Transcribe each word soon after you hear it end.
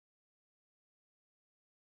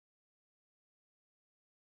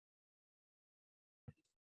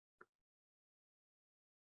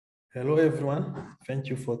Hello, everyone. Thank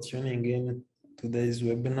you for tuning in today's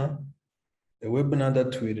webinar, a webinar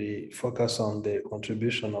that will focus on the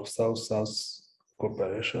contribution of South-South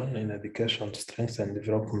cooperation in education, strength, and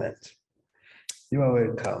development. You are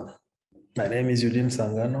welcome. My name is Eugene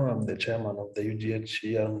Sangano. I'm the chairman of the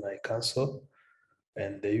UGH Alumni Council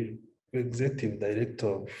and the executive director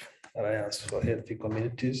of Alliance for Healthy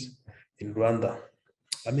Communities in Rwanda.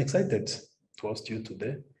 I'm excited to host you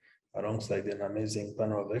today alongside an amazing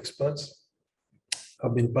panel of experts.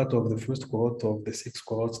 I've been part of the first cohort of the 6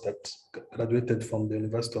 cohorts that graduated from the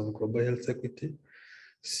University of Global Health Equity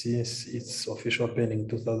since its official opening in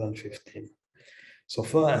 2015. So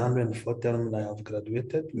far, 140 alumni have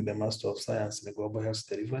graduated with a Master of Science in Global Health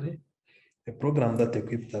Delivery, a program that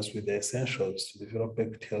equipped us with the essentials to develop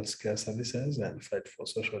healthcare services and fight for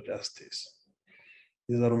social justice.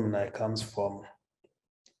 These alumni comes from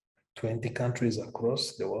 20 countries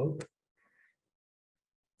across the world.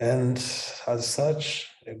 And as such,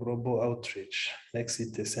 a global outreach makes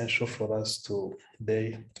it essential for us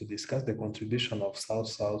today to discuss the contribution of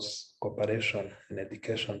South-South cooperation in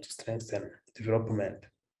education to strengthen development.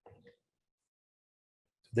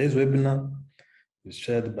 Today's webinar is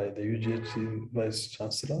chaired by the UGH Vice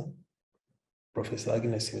Chancellor, Professor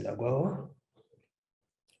Agnes Binagwaho,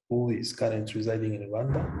 who is currently residing in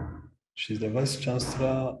Rwanda. She's the Vice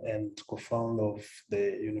Chancellor and co-founder of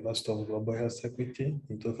the University of Global Health Equity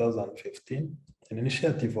in 2015, an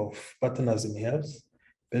initiative of Partners in Health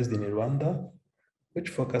based in Rwanda, which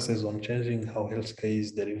focuses on changing how healthcare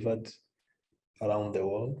is delivered around the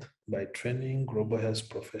world by training global health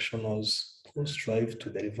professionals who strive to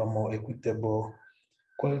deliver more equitable,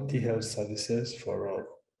 quality health services for all.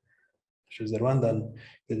 She's a Rwandan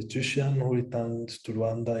institution who returned to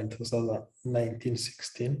Rwanda in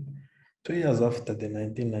 1916, 2 years after the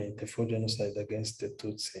 1994 genocide against the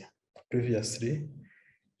Tutsi. Previously,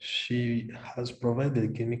 she has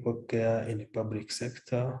provided clinical care in the public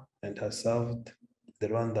sector and has served the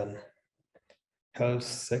Rwandan health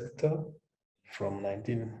sector from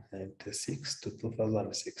 1996 to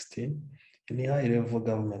 2016 in high-level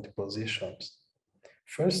government positions.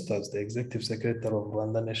 First as the Executive Secretary of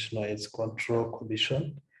Rwanda National AIDS Control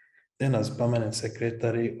Commission, then as Permanent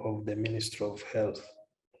Secretary of the Ministry of Health,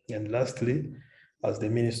 and lastly, as the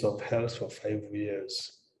Minister of Health for 5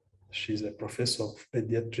 years. She's a professor of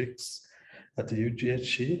pediatrics at the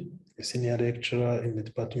UGH, a senior lecturer in the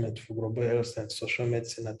Department of Global Health and Social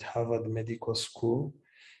Medicine at Harvard Medical School,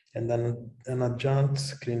 and an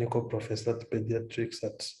adjunct clinical professor at pediatrics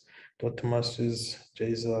at Thomas's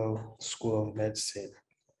Jaisal School of Medicine.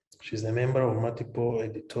 She's a member of multiple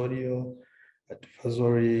editorial,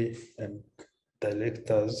 advisory, and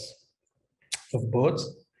directors of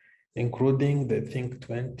boards, including the Think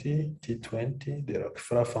 20, T20, the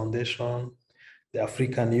Rockefeller Foundation, the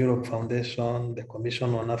African Europe Foundation, the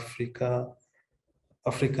Commission on African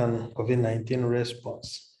COVID-19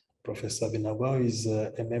 Response. Professor Binagwaho is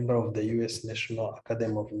a member of the US National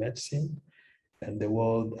Academy of Medicine and the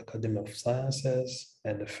World Academy of Sciences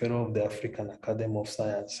and a fellow of the African Academy of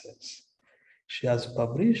Sciences. She has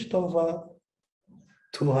published over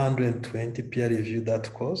 220 peer-reviewed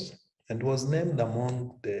articles and was named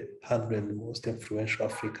among the 100 most influential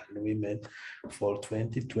African women for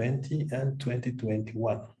 2020 and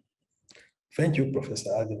 2021. Thank you,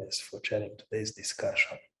 Professor Agnes, for chairing today's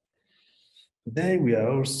discussion. Today, we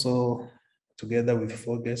are also together with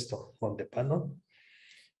 4 guests on the panel.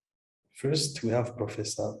 First, we have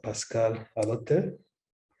Professor Pascal Alote.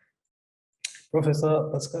 Professor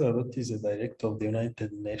Pascal Alote is a director of the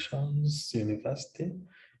United Nations University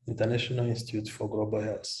International Institute for Global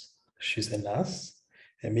Health. She's a nurse,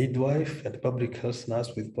 a midwife, and public health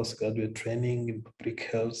nurse with postgraduate training in public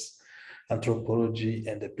health, anthropology,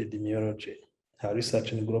 and epidemiology. Her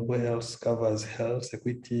research in global health covers health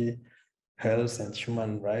equity, health and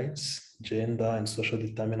human rights, gender and social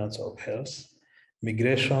determinants of health,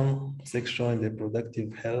 migration, sexual and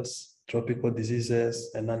reproductive health, tropical diseases,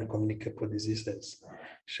 and non-communicable diseases.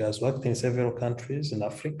 She has worked in several countries in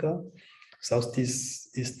Africa,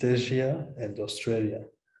 Southeast Asia, and Australia.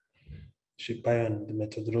 She pioneered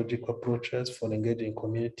methodological approaches for engaging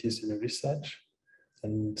communities in research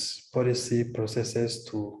and policy processes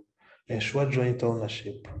to ensure joint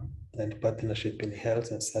ownership and partnership in health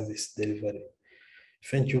and service delivery.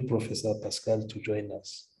 Thank you, Professor Pascal, to join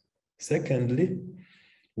us. Secondly,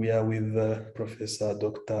 we are with Professor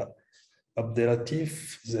Dr.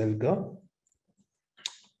 Abdelatif Zelga,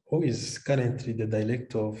 who is currently the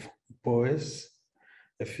director of POES,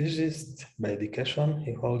 a physicist by education.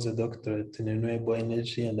 He holds a doctorate in renewable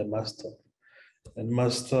energy and a master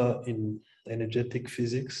in energetic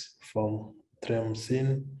physics from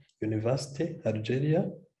Tlemcen University, Algeria,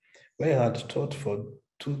 where he had taught for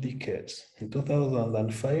 2 decades. In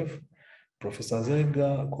 2005, Professor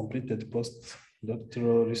Zelga completed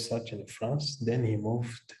postdoctoral research in France. Then he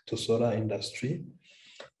moved to solar industry,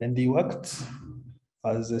 and he worked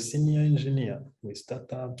as a senior engineer with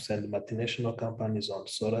startups and multinational companies on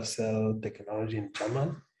solar cell technology in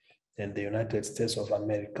Germany and the United States of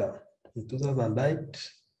America. In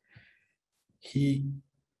 2008, he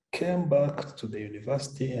came back to the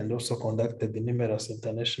university and also conducted numerous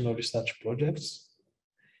international research projects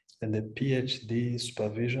and the PhD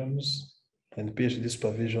supervisions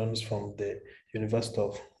from the University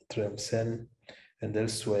of Tlemcen and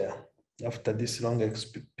elsewhere. After this long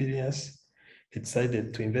experience, he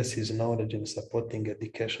decided to invest his knowledge in supporting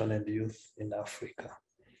education and youth in Africa.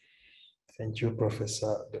 Thank you,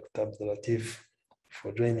 Professor Dr. Abdulatif,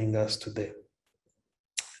 for joining us today.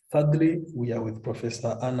 Thirdly, we are with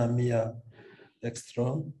Professor Anna Mia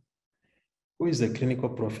Ekstrom, who is a clinical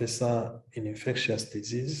professor in infectious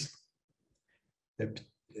disease,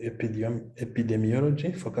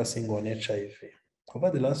 epidemiology, focusing on HIV.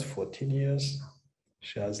 Over the last 14 years,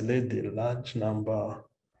 she has led a large number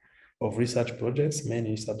of research projects,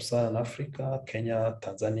 mainly in Sub-Saharan Africa, Kenya,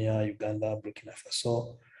 Tanzania, Uganda, Burkina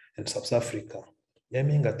Faso, and South Africa,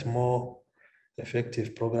 aiming at more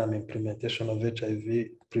effective program implementation of HIV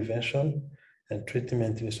prevention and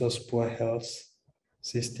treatment in resource-poor health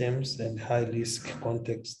systems and high-risk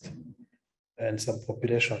context and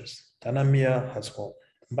subpopulations. Anna Mia has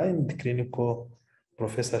combined clinical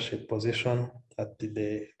professorship position at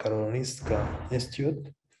the Karolinska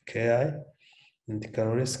Institute, KI, in the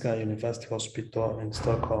Karolinska University Hospital in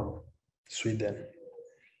Stockholm, Sweden.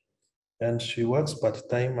 And she works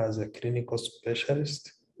part-time as a clinical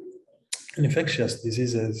specialist in infectious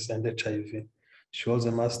diseases and HIV. She holds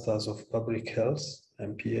a Master's of Public Health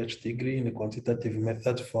and PhD degree in quantitative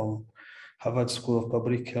methods from Harvard School of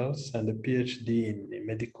Public Health and a PhD in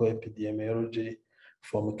medical epidemiology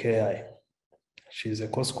from KI. She is a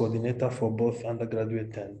course coordinator for both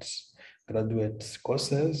undergraduate and graduate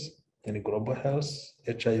courses in global health,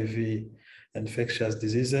 HIV, infectious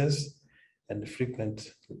diseases, and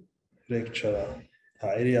frequent lecturer.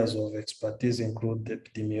 Her areas of expertise include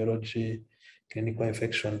epidemiology, clinical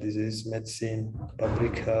infection disease medicine,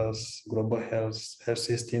 public health, global health, health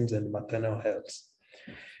systems, and maternal health.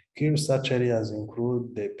 Key research areas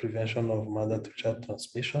include the prevention of mother-to-child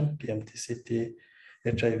transmission, PMTCT,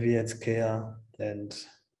 HIV/AIDS care, and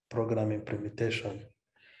program implementation.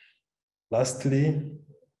 Lastly,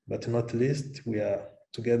 but not least, we are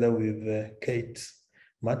together with Kate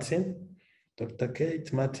Martin. Dr.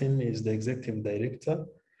 Kate Martin is the Executive Director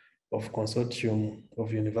of Consortium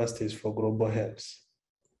of Universities for Global Health,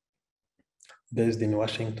 based in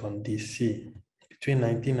Washington, DC. Between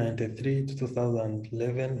 1993 to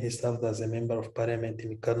 2011, he served as a member of parliament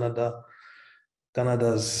in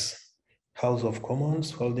Canada's House of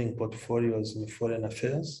Commons, holding portfolios in foreign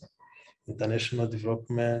affairs, international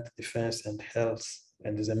development, defense, and health,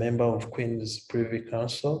 and is a member of Queen's Privy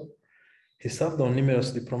Council. He served on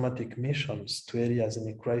numerous diplomatic missions to areas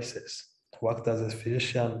in crisis, worked as a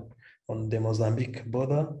physician on the Mozambique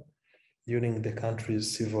border during the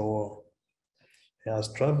country's civil war. He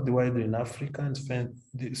has traveled widely in Africa and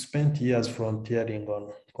spent years volunteering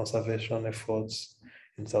on conservation efforts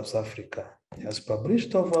in South Africa. He has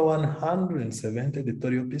published over 170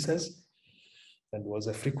 editorial pieces and was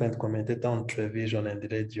a frequent commentator on television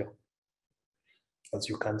and radio. As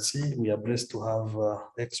you can see, we are blessed to have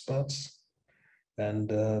experts. And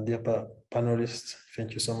dear panelists,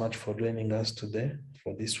 thank you so much for joining us today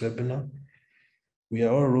for this webinar. We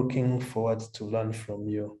are all looking forward to learn from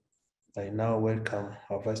you. I now welcome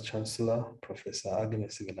our Vice Chancellor, Professor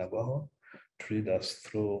Agnes Vinagwaho, to lead us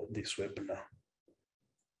through this webinar.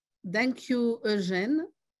 Thank you, Eugene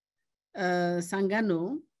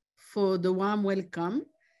Sangano, for the warm welcome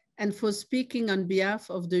and for speaking on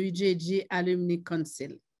behalf of the UJG Alumni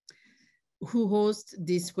Council, who host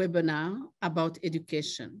this webinar about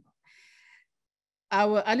education.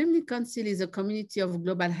 Our Alumni Council is a community of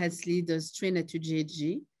global health leaders trained at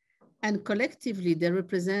UJG, and collectively they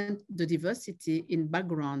represent the diversity in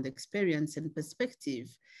background, experience, and perspective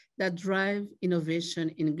that drive innovation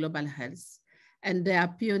in global health. And they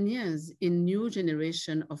are pioneers in new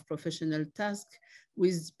generation of professional tasks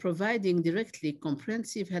with providing directly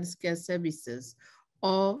comprehensive healthcare services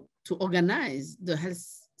or to organize the health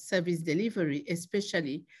service delivery,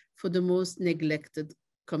 especially for the most neglected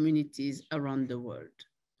communities around the world.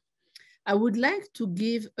 I would like to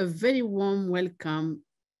give a very warm welcome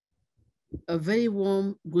A very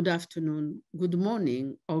warm good afternoon, good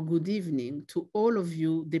morning, or good evening to all of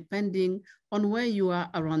you, depending on where you are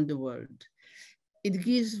around the world. It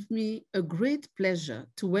gives me a great pleasure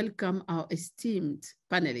to welcome our esteemed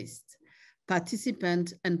panelists,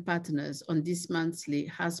 participants, and partners on this monthly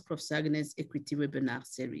Ask Professor Agnes Equity webinar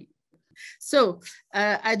series. So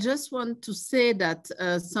I just want to say that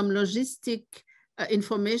some logistic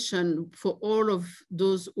information for all of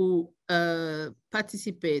those who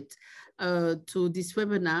participate to this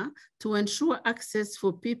webinar. To ensure access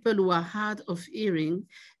for people who are hard of hearing,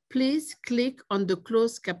 please click on the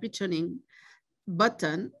closed captioning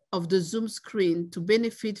button of the Zoom screen to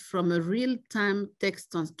benefit from a real-time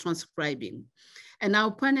text transcribing. And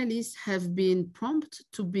our panelists have been prompted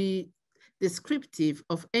to be descriptive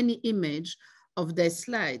of any image of their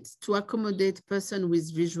slides to accommodate person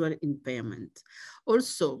with visual impairment.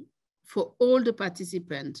 Also, for all the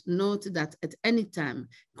participants, note that at any time,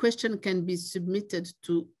 question can be submitted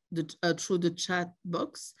to through the chat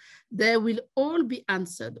box. They will all be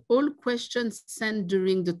answered. All questions sent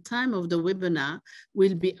during the time of the webinar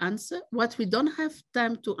will be answered. What we don't have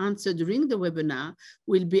time to answer during the webinar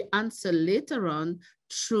will be answered later on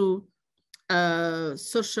through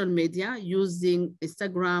social media using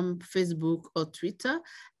Instagram, Facebook, or Twitter,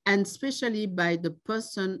 and especially by the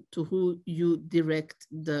person to who you direct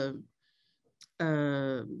the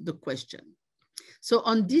question. So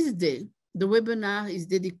on this day, the webinar is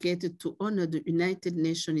dedicated to honor the United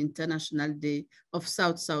Nations International Day of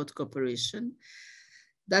South-South Cooperation,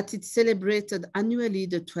 that it's celebrated annually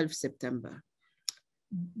the 12th September.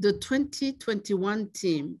 The 2021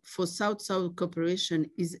 theme for South-South cooperation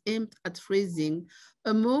is aimed at raising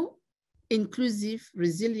a more inclusive,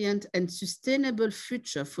 resilient, and sustainable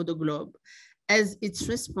future for the globe as it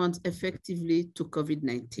responds effectively to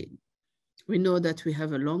COVID-19. We know that we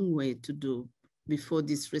have a long way to do before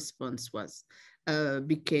this response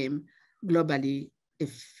became globally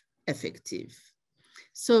effective.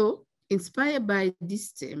 So, inspired by this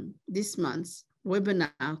theme, this month's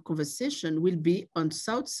webinar conversation will be on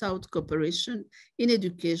South-South cooperation in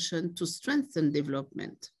education to strengthen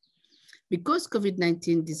development. Because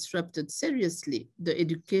COVID-19 disrupted seriously the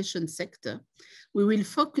education sector, we will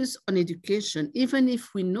focus on education, even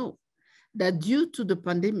if we know that due to the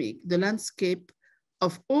pandemic, the landscape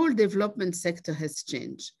of all development sector has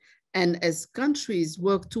changed. And as countries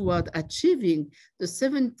work toward achieving the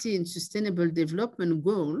 17 Sustainable Development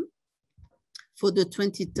Goal for the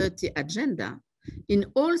 2030 agenda, in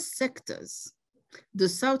all sectors, the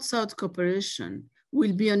South-South cooperation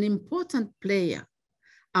will be an important player.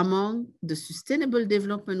 Among the Sustainable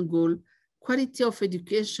Development Goal, quality of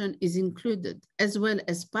education is included, as well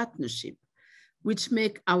as partnership, which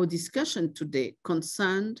make our discussion today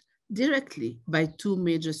concerned directly by two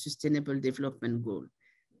major Sustainable Development Goals,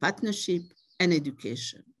 partnership and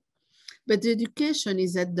education. But education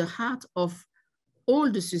is at the heart of all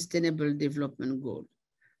the Sustainable Development Goals,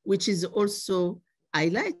 which is also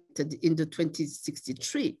highlighted in the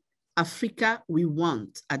 2063 Africa We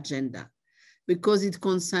Want agenda, because it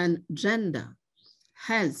concerns gender,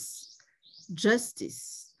 health,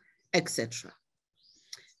 justice, etc.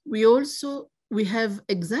 We have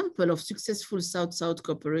examples of successful South-South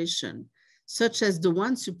cooperation, such as the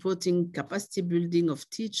one supporting capacity building of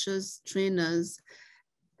teachers, trainers,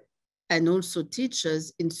 and also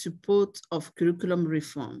teachers in support of curriculum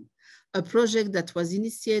reform, a project that was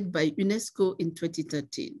initiated by UNESCO in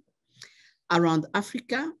 2013 around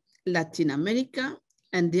Africa, Latin America,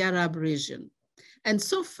 and the Arab region. And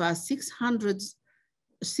so far, 600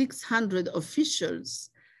 officials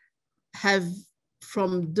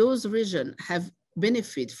from those regions have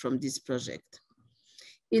benefited from this project.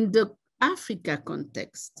 In the Africa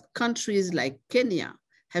context, countries like Kenya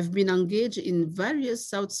have been engaged in various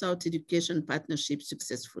South-South education partnerships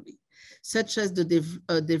successfully, such as the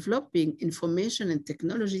developing information and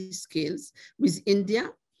technology skills with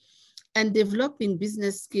India and developing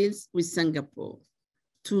business skills with Singapore,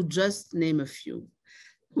 to just name a few.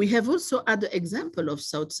 We have also other examples of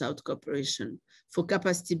South-South cooperation for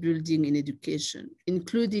capacity building in education,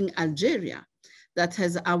 including Algeria, that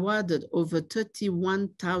has awarded over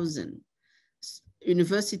 31,000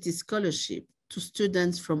 university scholarships to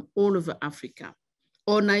students from all over Africa,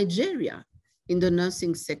 or Nigeria in the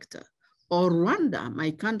nursing sector, or Rwanda,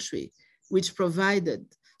 my country, which provided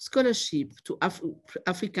scholarship to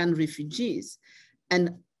African refugees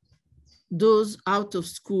and those out of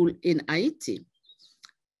school in Haiti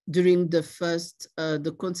during the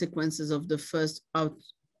consequences of the first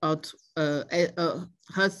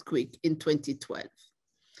earthquake in 2012.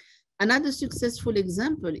 Another successful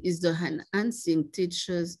example is the enhancing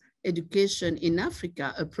teachers education in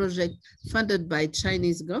Africa, a project funded by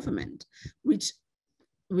Chinese government, which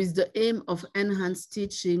with the aim of enhanced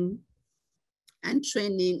teaching and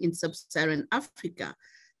training in sub-Saharan Africa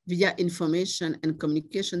via information and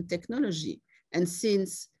communication technology. And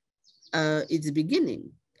since its beginning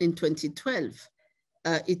in 2012,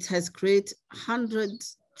 it has created 100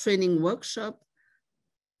 training workshops,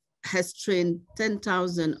 has trained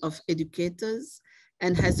 10,000 of educators,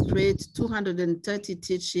 and has created 230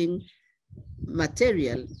 teaching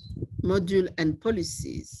material, module, and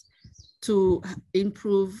policies to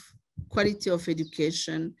improve quality of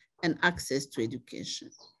education and access to education.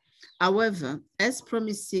 However, as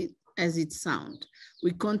promising as it sounds,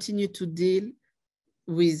 we continue to deal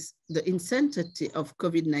with the intensity of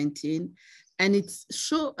COVID-19, and it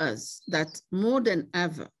shows us that more than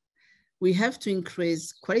ever, we have to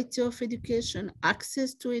increase quality of education,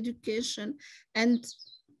 access to education, and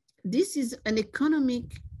this is an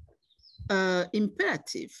economic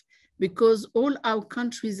imperative because all our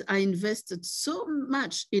countries are invested so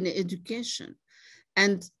much in education,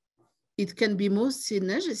 and it can be more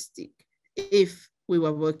synergistic if we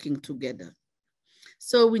were working together.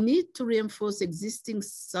 So we need to reinforce existing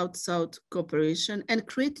South-South cooperation and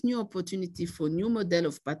create new opportunity for new model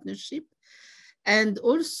of partnership, and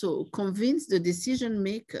also convince the decision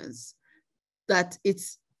makers that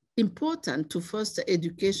it's important to foster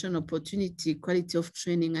education opportunity, quality of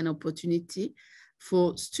training and opportunity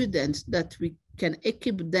for students, that we can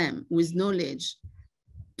equip them with knowledge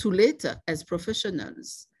to later as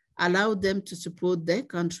professionals, allow them to support their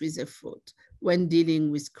country's effort when dealing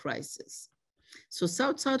with crisis. So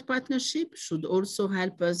South-South partnership should also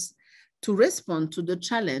help us to respond to the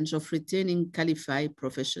challenge of retaining qualified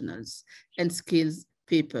professionals and skilled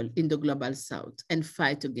people in the global South and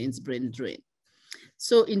fight against brain drain.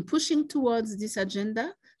 So in pushing towards this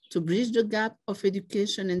agenda to bridge the gap of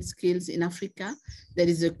education and skills in Africa, there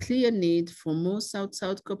is a clear need for more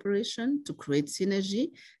South-South cooperation to create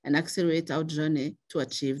synergy and accelerate our journey to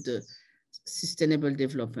achieve the Sustainable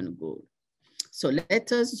Development Goal. So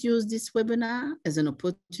let us use this webinar as an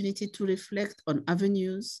opportunity to reflect on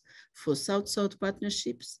avenues for South-South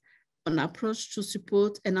partnerships, on approach to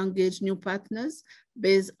support and engage new partners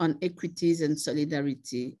based on equities and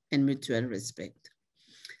solidarity and mutual respect.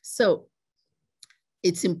 So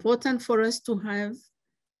it's important for us to have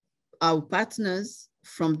our partners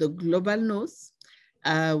from the global north,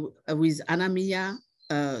 with Anna-Mia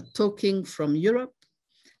talking from Europe,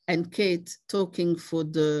 and Kate talking for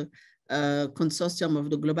the consortium of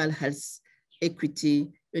the Global Health Equity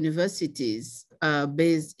Universities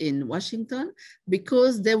based in Washington,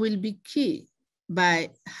 because they will be key by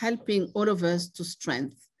helping all of us to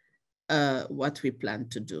strengthen what we plan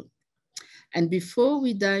to do. And before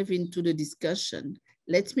we dive into the discussion,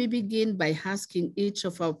 let me begin by asking each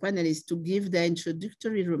of our panelists to give their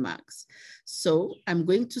introductory remarks. So I'm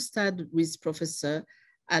going to start with Professor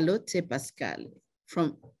Alote Pascal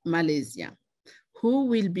from Malaysia, who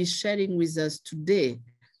will be sharing with us today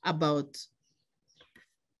about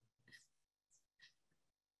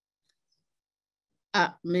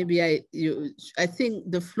I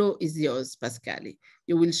think the floor is yours, Pascali.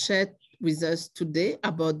 You will share with us today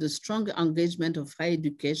about the strong engagement of higher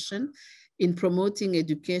education in promoting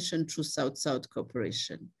education through South-South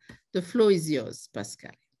cooperation. The floor is yours,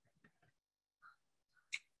 Pascal.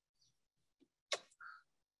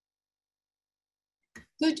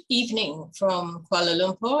 Good evening from Kuala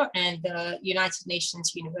Lumpur and the United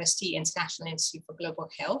Nations University International Institute for Global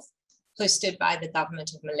Health, hosted by the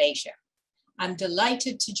Government of Malaysia. I'm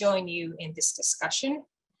delighted to join you in this discussion,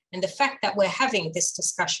 and the fact that we're having this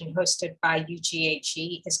discussion hosted by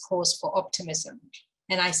UGHE is cause for optimism.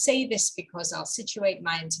 And I say this because I'll situate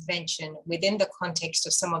my intervention within the context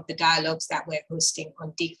of some of the dialogues that we're hosting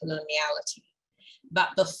on decoloniality. But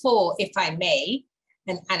before, if I may,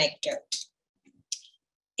 an anecdote.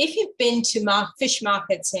 If you've been to fish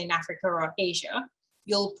markets in Africa or Asia,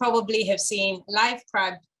 you'll probably have seen live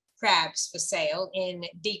crabs for sale in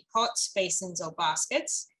deep pots, basins, or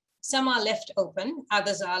baskets. Some are left open,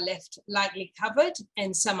 others are left lightly covered,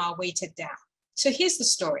 and some are weighted down. So here's the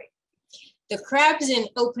story. The crabs in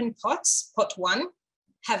open pots, pot one,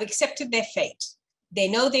 have accepted their fate. They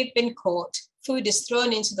know they've been caught. Food is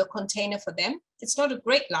thrown into the container for them. It's not a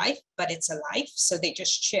great life, but it's a life, so they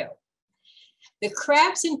just chill. The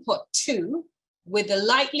crabs in pot two, with the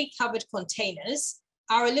lightly covered containers,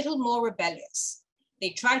 are a little more rebellious. They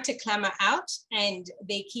try to clamber out, and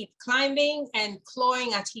they keep climbing and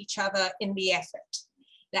clawing at each other in the effort.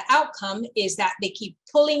 The outcome is that they keep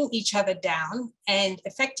pulling each other down, and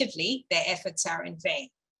effectively, their efforts are in vain.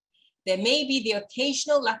 There may be the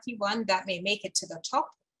occasional lucky one that may make it to the top,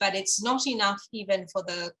 but it's not enough even for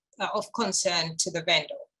the of concern to the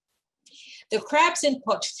vendor. The crabs in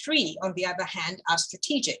pot 3, on the other hand, are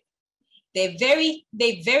strategic. They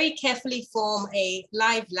very carefully form a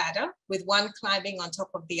live ladder with one climbing on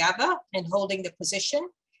top of the other and holding the position,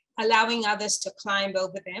 allowing others to climb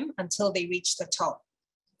over them until they reach the top.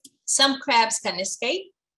 Some crabs can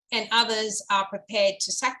escape and others are prepared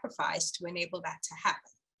to sacrifice to enable that to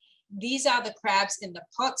happen. These are the crabs in the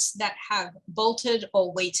pots that have bolted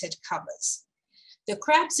or weighted covers. The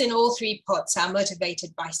crabs in all 3 pots are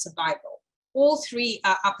motivated by survival. All 3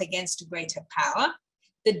 are up against a greater power.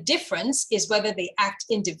 The difference is whether they act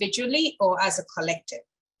individually or as a collective.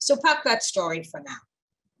 So park that story for now.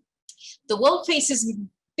 The world faces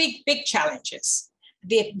big challenges.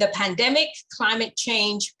 The pandemic, climate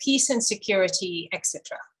change, peace and security,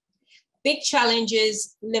 etc. Big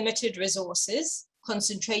challenges, limited resources,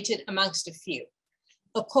 concentrated amongst a few.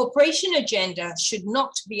 A cooperation agenda should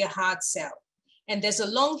not be a hard sell, and there's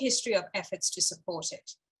a long history of efforts to support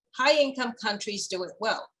it. High-income countries do it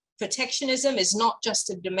well. Protectionism is not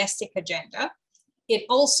just a domestic agenda. It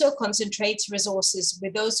also concentrates resources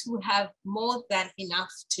with those who have more than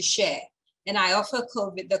enough to share. And I offer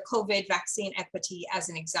the COVID vaccine equity as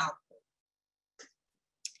an example.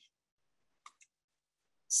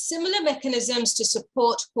 Similar mechanisms to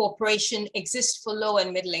support cooperation exist for low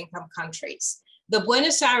and middle income countries. The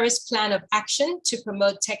Buenos Aires Plan of Action to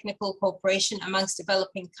promote technical cooperation amongst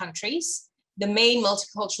developing countries, the main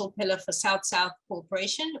multicultural pillar for South-South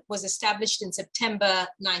cooperation, was established in September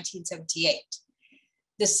 1978.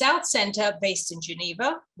 The South Center, based in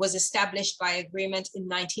Geneva, was established by agreement in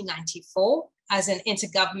 1994 as an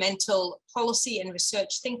intergovernmental policy and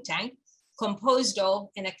research think tank composed of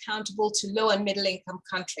and accountable to low and middle income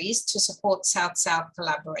countries to support South-South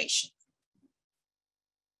collaboration.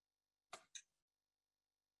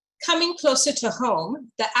 Coming closer to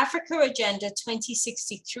home, the Africa Agenda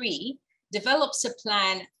 2063 develops a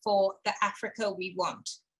plan for the Africa we want,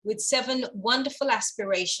 with 7 wonderful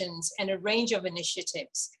aspirations and a range of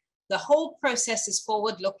initiatives. The whole process is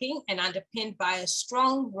forward-looking and underpinned by a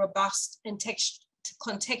strong, robust, and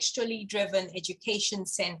contextually driven education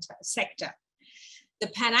sector. The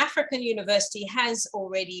Pan-African University has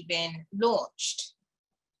already been launched.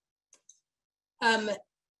 And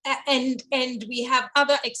we have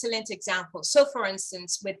other excellent examples. So for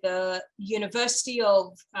instance, with the University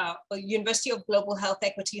of Global Health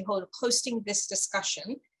Equity hosting this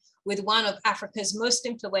discussion with one of Africa's most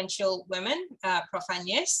influential women, Prof.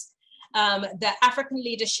 Agnes, the African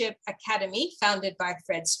Leadership Academy, founded by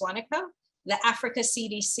Fred Swanecker, the Africa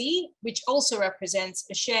CDC, which also represents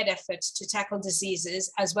a shared effort to tackle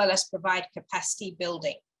diseases as well as provide capacity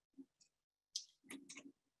building.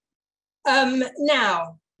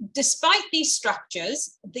 Now, despite these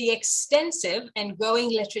structures, the extensive and growing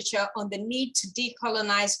literature on the need to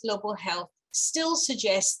decolonize global health still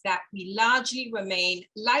suggests that we largely remain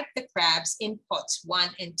like the crabs in pots 1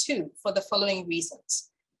 and 2 for the following reasons.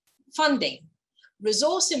 Funding.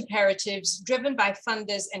 Resource imperatives driven by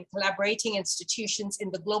funders and collaborating institutions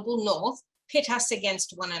in the global north pit us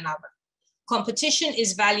against one another. Competition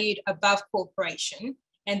is valued above cooperation,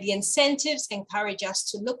 and the incentives encourage us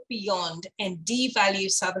to look beyond and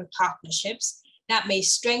devalue Southern partnerships that may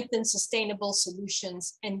strengthen sustainable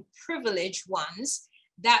solutions and privilege ones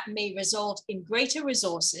that may result in greater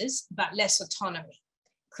resources but less autonomy.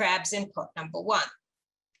 Crabs in pot number 1.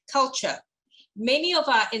 Culture. Many of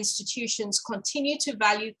our institutions continue to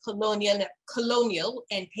value colonial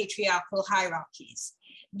and patriarchal hierarchies.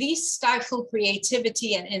 These stifle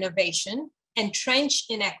creativity and innovation, entrench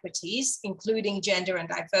inequities, including gender and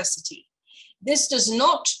diversity. This does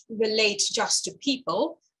not relate just to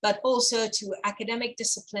people, but also to academic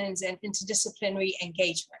disciplines and interdisciplinary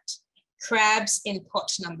engagement. Crabs in pot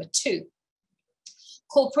number 2.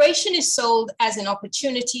 Cooperation is sold as an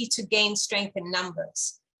opportunity to gain strength in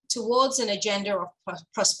numbers towards an agenda of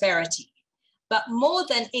prosperity. But more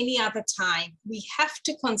than any other time, we have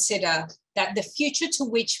to consider that the future to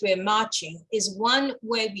which we're marching is one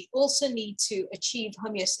where we also need to achieve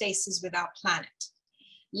homeostasis with our planet.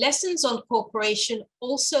 Lessons on cooperation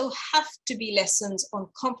also have to be lessons on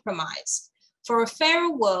compromise. For a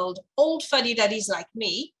fairer world, old fuddy-duddies like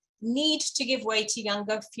me need to give way to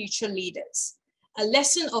younger future leaders. A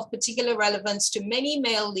lesson of particular relevance to many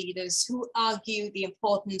male leaders who argue the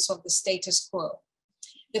importance of the status quo.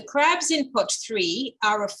 The crabs in pot 3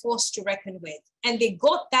 are a force to reckon with, and they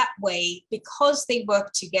got that way because they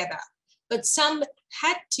worked together, but some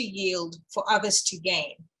had to yield for others to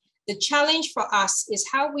gain. The challenge for us is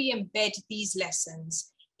how we embed these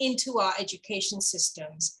lessons into our education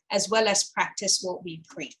systems, as well as practice what we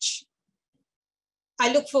preach.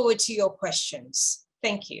 I look forward to your questions.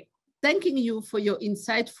 Thank you. Thanking you for your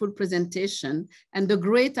insightful presentation and the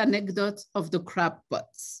great anecdote of the crab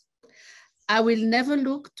pots. I will never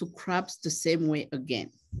look to crabs the same way again.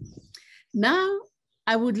 Now,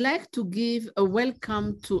 I would like to give a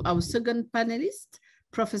welcome to our second panelist,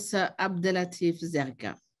 Professor Abdelatif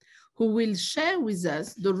Zerga, who will share with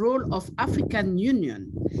us the role of African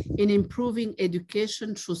Union in improving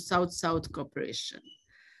education through South-South cooperation.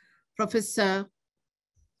 Professor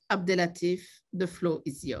Abdelatif, the floor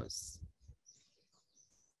is yours.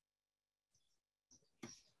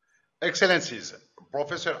 Excellencies,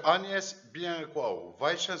 Professor Agnès Bienkwao,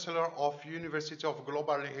 Vice Chancellor of University of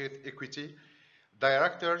Global Health Equity,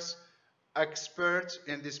 directors, experts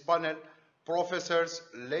in this panel, professors,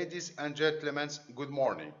 ladies and gentlemen, good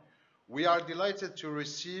morning. We are delighted to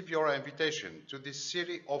receive your invitation to this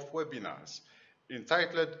series of webinars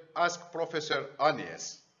entitled Ask Professor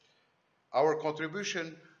Agnès. Our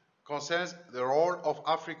contribution concerns the role of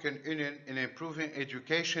African Union in improving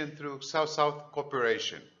education through South-South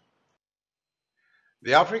cooperation.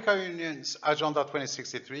 The African Union's Agenda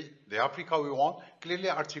 2063, the Africa we want, clearly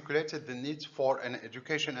articulated the need for an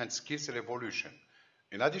education and skills revolution.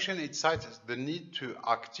 In addition, it cites the need to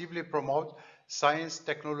actively promote science,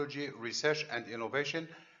 technology, research, and innovation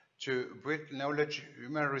to build knowledge,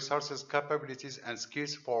 human resources, capabilities, and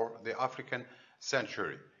skills for the African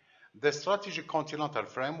century. The strategic continental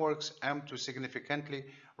frameworks aim to significantly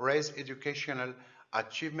raise educational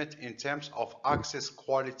achievement in terms of access,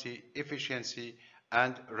 quality, efficiency,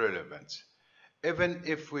 and relevance. Even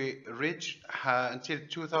if we reach until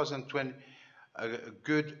 2020 a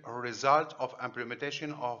good result of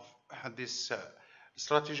implementation of this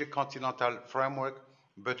strategic continental framework,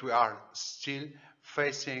 but we are still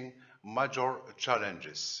facing major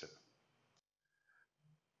challenges.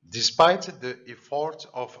 Despite the effort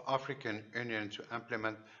of African Union to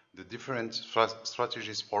implement the different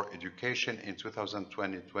strategies for education in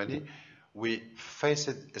 2020, we faced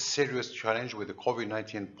a serious challenge with the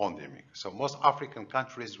COVID-19 pandemic. So most African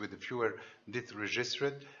countries with fewer deaths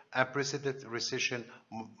registered, unprecedented recession,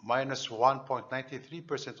 minus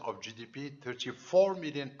 1.93% of GDP, 34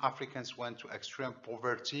 million Africans went to extreme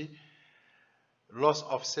poverty, loss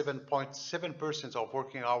of 7.7% of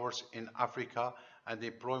working hours in Africa, and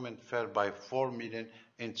employment fell by 4 million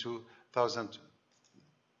in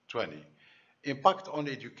 2020. Impact on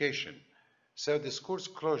education. So the schools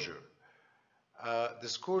closure. The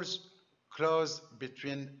schools closed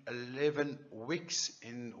between 11 weeks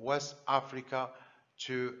in West Africa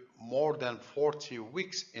to more than 40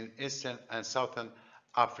 weeks in Eastern and Southern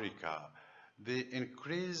Africa. The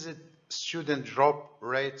increased student drop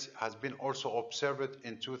rate has been also observed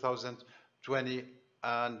in 2020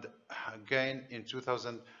 and again in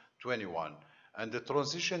 2021. And the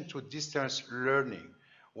transition to distance learning,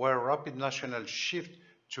 where rapid national shift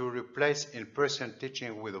to replace in-person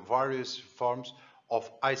teaching with various forms of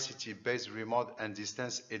ICT-based remote and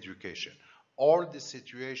distance education. All the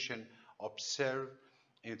situation observed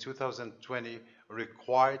in 2020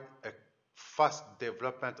 required a fast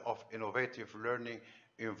development of innovative learning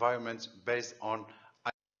environments based on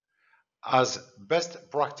as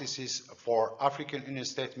best practices for African Union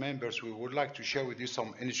state members. We would like to share with you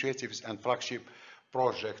some initiatives and flagship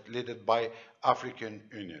projects led by African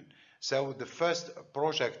Union. So the first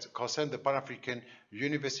project concerned the Pan-African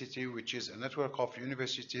University, which is a network of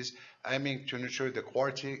universities aiming to nurture the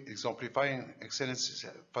quality, exemplifying excellence,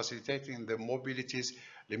 facilitating the mobilities,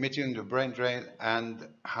 limiting the brain drain, and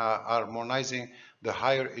harmonizing the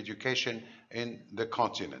higher education in the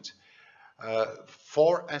continent.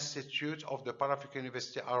 4 institutes of the Pan-African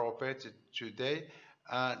University are operated today,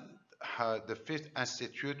 and the 5th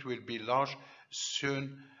institute will be launched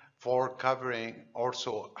soon for covering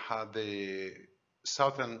also the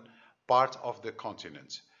southern part of the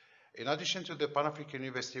continent. In addition to the Pan-African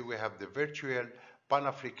University, we have the virtual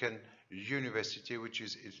Pan-African University, which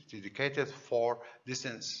is dedicated for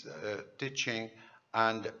distance teaching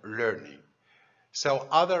and learning. So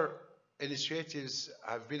other initiatives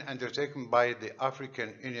have been undertaken by the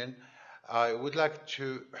African Union. I would like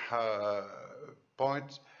to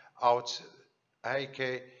point out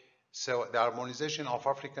IK. So the harmonization of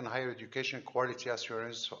African higher education quality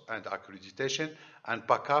assurance and accreditation, and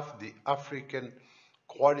PACAF, the African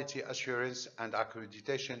Quality Assurance and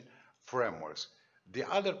Accreditation Frameworks. The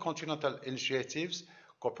other continental initiatives,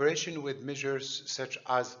 cooperation with measures such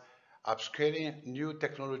as upscaling new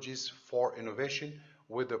technologies for innovation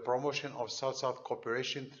with the promotion of South-South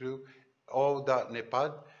cooperation through ODA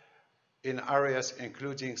NEPAD in areas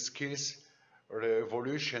including skills,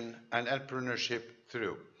 revolution, and entrepreneurship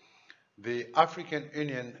through The African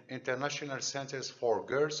Union International Centers for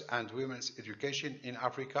Girls and Women's Education in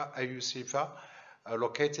Africa, AUCIFA,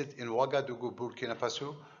 located in Ouagadougou, Burkina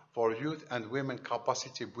Faso, for youth and women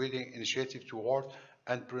capacity building initiative toward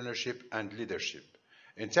entrepreneurship and leadership.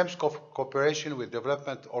 In terms of cooperation with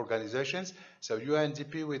development organizations, so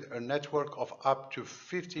UNDP with a network of up to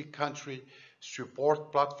 50 country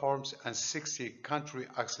support platforms and 60 country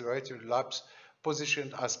accelerator labs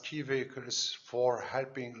positioned as key vehicles for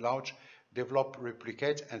helping launch, develop,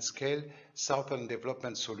 replicate, and scale Southern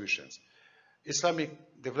development solutions.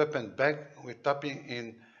 Islamic Development Bank, with tapping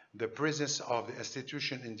in the presence of the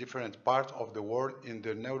institution in different parts of the world in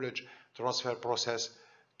the knowledge transfer process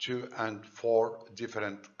to and for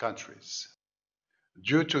different countries.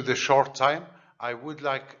 Due to the short time, I would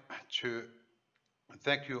like to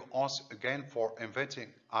thank you once again for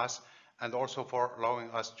inviting us and also for allowing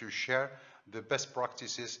us to share the best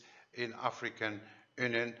practices in African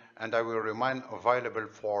Union, and I will remain available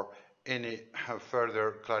for any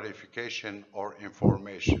further clarification or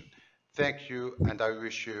information. Thank you, and I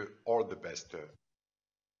wish you all the best.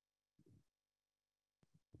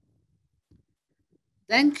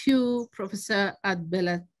 Thank you, Professor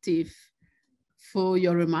Abdelatif, for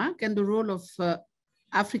your remark and the role of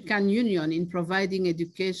African Union in providing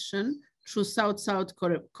education through South-South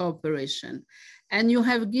cooperation. And you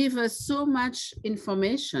have given us so much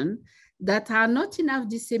information that are not enough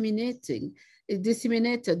disseminated,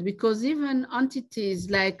 because even entities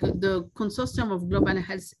like the Consortium of Global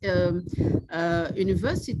Health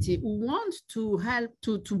University who want to help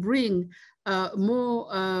to bring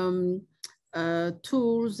more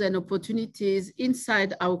tools and opportunities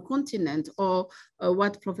inside our continent, or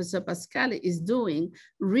what Professor Pascal is doing,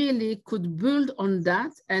 really could build on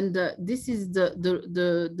that. And this is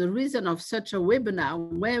the reason of such a webinar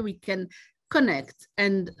where we can connect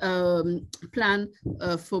and plan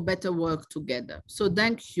for better work together. So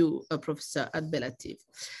thank you, Professor Abdelatif.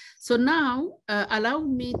 So now allow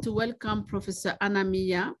me to welcome Professor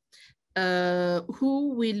Anna-Mia,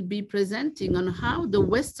 who will be presenting on how the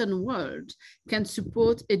Western world can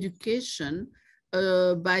support education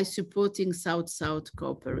by supporting South-South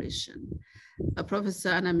cooperation. Professor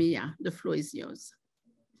Anna-Mia, the floor is yours.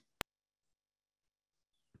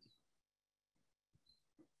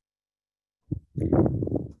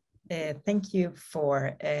 Thank you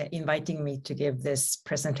for inviting me to give this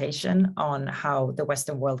presentation on how the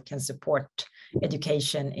Western world can support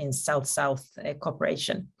education in South-South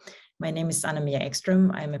cooperation. My name is Anna-Mia Ekström.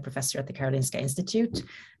 I'm a professor at the Karolinska Institute,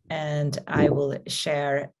 and I will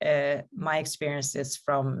share my experiences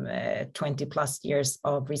from 20 plus years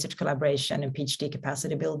of research collaboration and PhD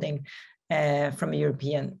capacity building from a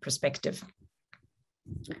European perspective.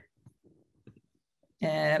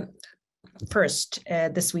 First,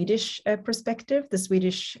 the Swedish perspective. The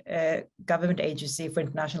Swedish Government Agency for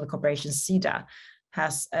International Cooperation, SIDA,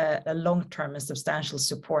 has a long-term and substantial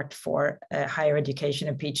support for higher education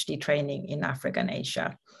and PhD training in Africa and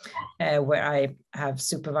Asia, where I have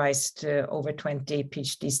supervised over 20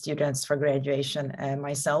 PhD students for graduation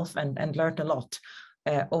myself, and learned a lot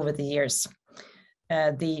over the years.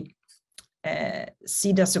 The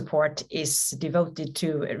SIDA support is devoted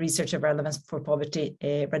to research of relevance for poverty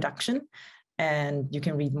reduction, and you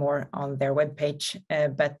can read more on their webpage.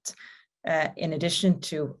 In addition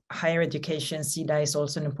to higher education, SIDA is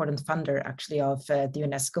also an important funder, actually, of the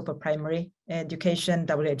UNESCO for primary education,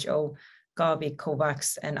 WHO, Gavi,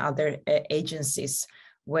 COVAX, and other agencies,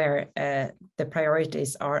 where the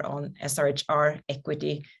priorities are on SRHR,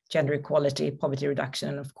 equity, gender equality, poverty reduction,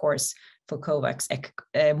 and of course, for COVAX,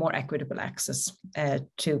 more equitable access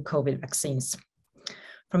to COVID vaccines.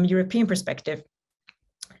 From a European perspective,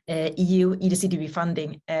 EU EDCDB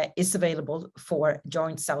funding is available for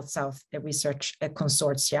joint South-South research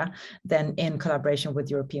consortia. Then in collaboration with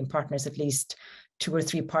European partners, at least 2 or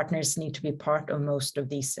 3 partners need to be part of most of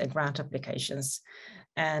these grant applications.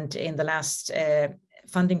 And in the last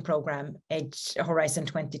funding program, Horizon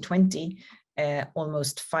 2020,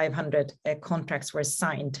 almost 500 contracts were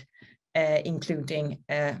signed, including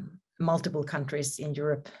multiple countries in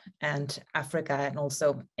Europe and Africa, and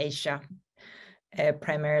also Asia.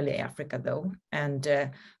 Primarily Africa though, and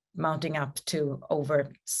mounting up to over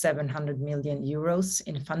 700 million euros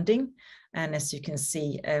in funding. And as you can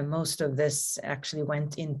see, most of this actually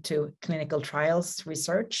went into clinical trials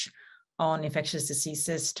research on infectious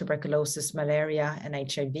diseases, tuberculosis, malaria, and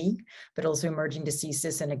HIV, but also emerging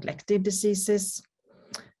diseases and neglected diseases.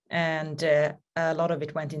 And a lot of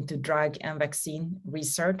it went into drug and vaccine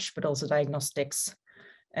research, but also diagnostics.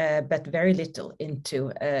 But very little into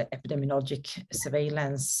epidemiologic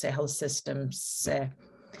surveillance, health systems,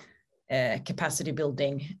 capacity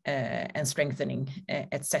building and strengthening,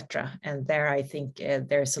 etc. And there, I think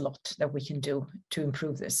there's a lot that we can do to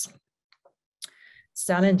improve this.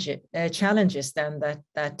 Challenges then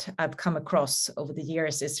that I've come across over the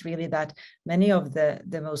years is really that many of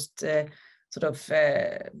the most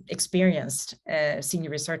experienced senior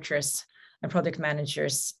researchers and project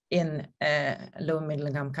managers in low and middle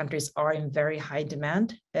income countries are in very high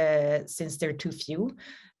demand, since there are too few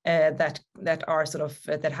that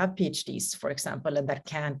have PhDs, for example, and that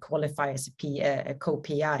can qualify as a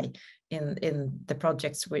co-PI in the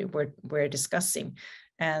projects we're discussing.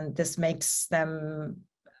 And this makes them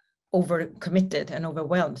overcommitted and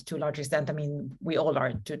overwhelmed to a large extent. I mean, we all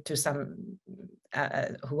are to some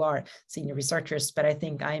who are senior researchers, but I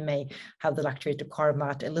think I may have the luxury to carve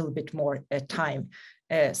out a little bit more time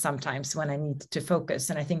sometimes when I need to focus.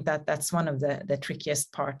 And I think that's one of the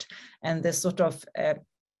trickiest part. And this sort of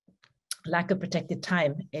lack of protected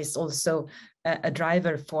time is also a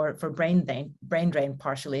driver for brain drain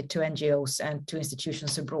partially to NGOs and to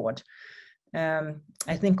institutions abroad.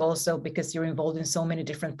 I think also because you're involved in so many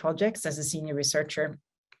different projects as a senior researcher,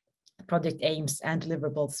 project aims and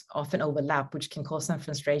deliverables often overlap, which can cause some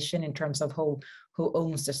frustration in terms of who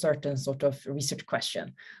owns a certain sort of research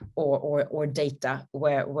question or data,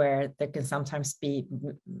 where there can sometimes be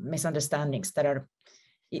misunderstandings that are.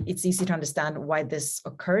 It's easy to understand why this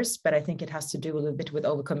occurs, but I think it has to do a little bit with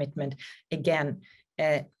overcommitment. Again,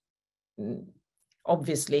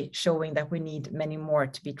 obviously showing that we need many more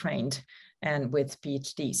to be trained and with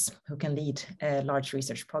PhDs who can lead large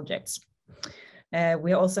research projects.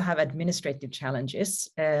 We also have administrative challenges.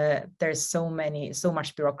 There's so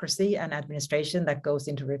much bureaucracy and administration that goes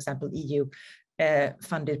into, for example, EU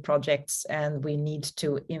funded projects, and we need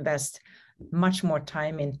to invest much more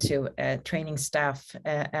time into training staff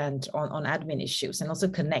and on admin issues, and also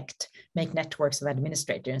make networks of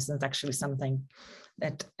administrators. And it's actually something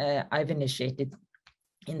that I've initiated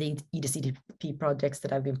in the EDCDP projects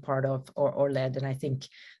that I've been part of or led. And I think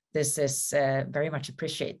this is very much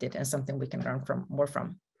appreciated and something we can learn more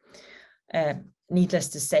from. Needless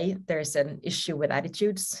to say, there's an issue with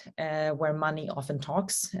attitudes where money often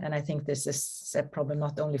talks. And I think this is a problem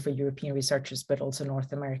not only for European researchers, but also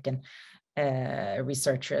North American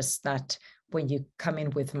researchers, that when you come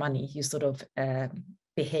in with money, you sort of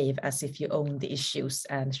behave as if you own the issues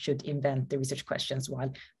and should invent the research questions,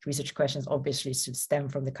 while research questions obviously should stem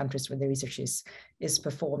from the countries where the research is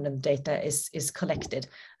performed and data is collected.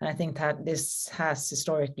 And I think that this has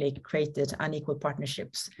historically created unequal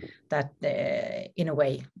partnerships that in a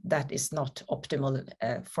way that is not optimal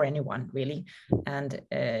for anyone really, and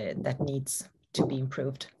that needs to be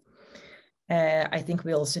improved. I think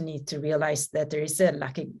we also need to realize that there is a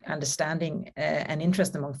lack of understanding and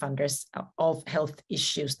interest among funders of health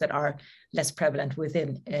issues that are less prevalent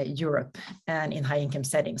within Europe and in high-income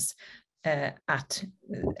settings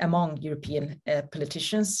among European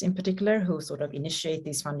politicians in particular, who sort of initiate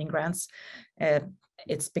these funding grants.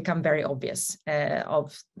 It's become very obvious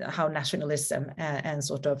of how nationalism and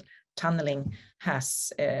sort of tunneling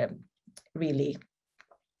has really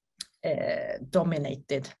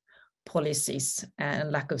dominated policies,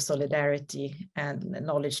 and lack of solidarity and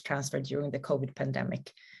knowledge transfer during the COVID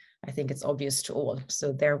pandemic. I think it's obvious to all.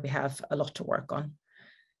 So there we have a lot to work on.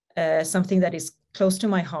 Something that is close to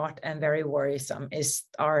my heart and very worrisome is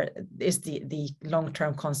the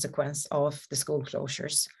long-term consequence of the school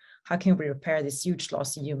closures. How can we repair this huge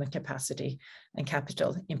loss in human capacity and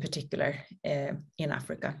capital, in particular in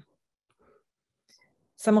Africa?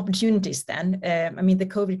 Some opportunities then. I mean, the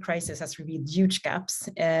COVID crisis has revealed huge gaps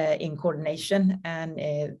in coordination, and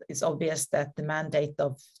it's obvious that the mandate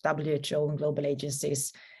of WHO and global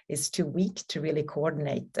agencies is too weak to really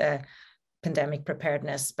coordinate pandemic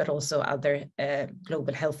preparedness, but also other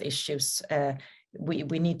global health issues. We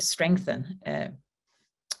need to strengthen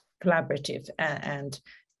collaborative and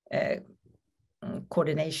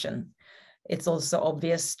coordination. It's also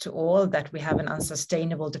obvious to all that we have an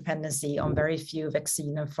unsustainable dependency on very few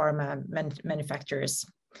vaccine and pharma manufacturers,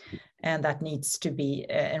 and that needs to be,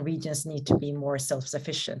 and regions need to be more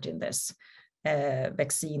self-sufficient in this.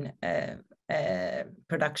 Vaccine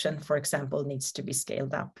production, for example, needs to be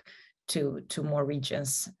scaled up to more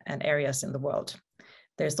regions and areas in the world.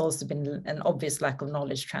 There's also been an obvious lack of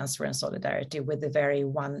knowledge transfer and solidarity with a very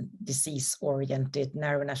one disease-oriented,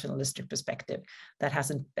 narrow nationalistic perspective that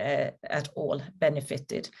hasn't at all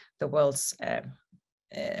benefited the world's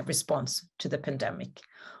response to the pandemic.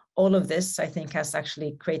 All of this, I think, has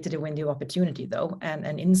actually created a window of opportunity, though, and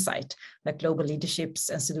an insight that global leaderships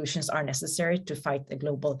and solutions are necessary to fight a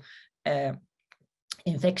global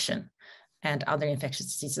infection and other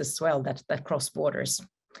infectious diseases as well that cross borders.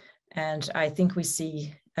 And I think we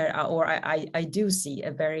see, I do see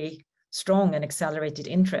a very strong and accelerated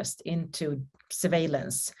interest into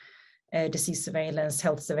surveillance, disease surveillance,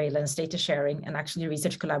 health surveillance, data sharing, and actually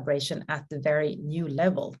research collaboration at the very new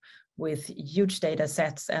level with huge data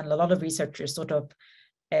sets and a lot of researchers sort of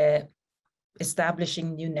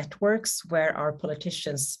establishing new networks where our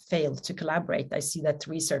politicians fail to collaborate. I see that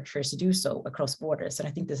researchers do so across borders, and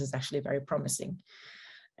I think this is actually very promising.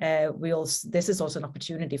 This is also an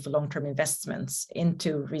opportunity for long-term investments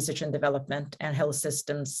into research and development and health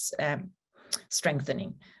systems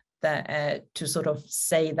strengthening, to sort of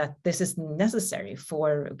say that this is necessary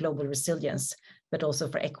for global resilience, but also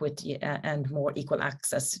for equity and more equal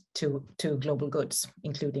access to global goods,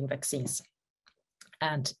 including vaccines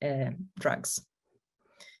and drugs.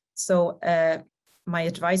 So my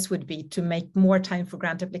advice would be to make more time for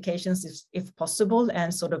grant applications if possible,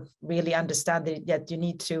 and sort of really understand that you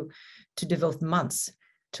need to devote months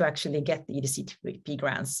to actually get the EDCP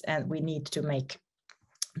grants, and we need to make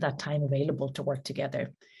that time available to work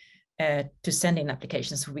together to send in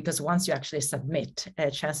applications, because once you actually submit,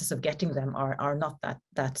 chances of getting them are not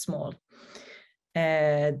that small.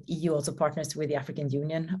 EU also partners with the African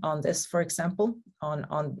Union on this, for example,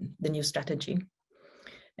 on the new strategy.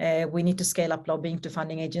 We need to scale up lobbying to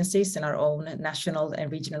funding agencies and our own national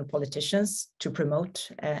and regional politicians to promote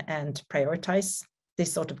and prioritize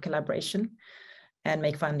this sort of collaboration and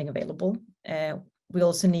make funding available. We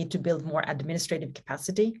also need to build more administrative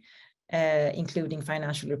capacity, including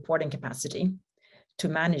financial reporting capacity, to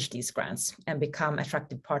manage these grants and become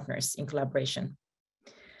attractive partners in collaboration.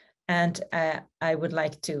 And I would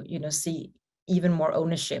like to, see even more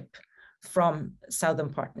ownership from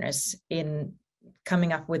Southern partners in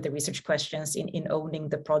coming up with the research questions, in owning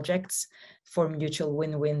the projects for mutual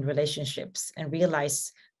win-win relationships, and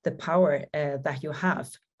realize the power that you have,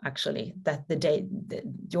 actually, that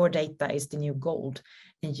your data is the new gold,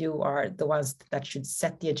 and you are the ones that should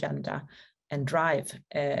set the agenda and drive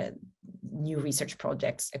new research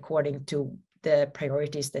projects according to the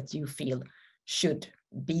priorities that you feel should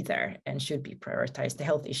be there and should be prioritized, the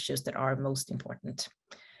health issues that are most important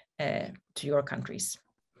to your countries.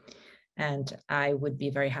 And I would be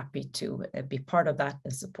very happy to be part of that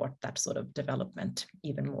and support that sort of development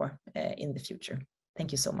even more in the future.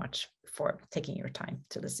 Thank you so much for taking your time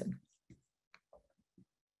to listen.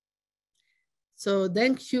 So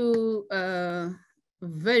thank you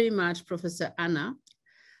very much, Professor Anna,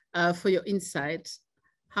 for your insight,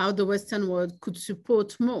 how the Western world could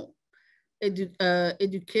support more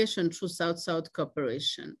education through South-South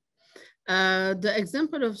cooperation. The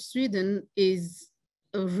example of Sweden is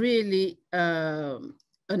really an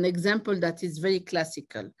example that is very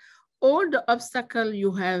classical. All the obstacles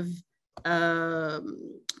you have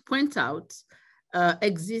point out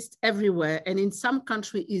exist everywhere, and in some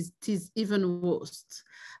countries it is even worse.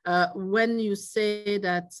 When you say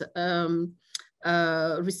that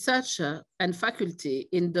researcher and faculty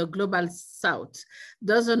in the global South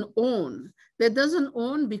doesn't own, they doesn't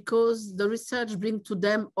own because the research brings to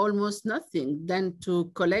them almost nothing than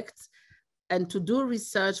to collect and to do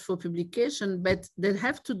research for publication, but they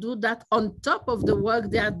have to do that on top of the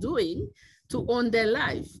work they are doing to own their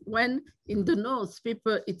life. When in the North,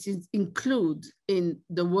 people, it is included in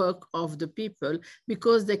the work of the people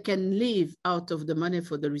because they can live out of the money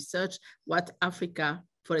for the research, what Africa,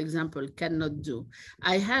 for example, cannot do.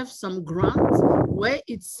 I have some grants where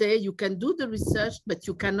it says you can do the research, but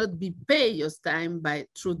you cannot be paid your time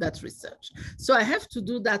through that research. So I have to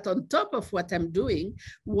do that on top of what I'm doing,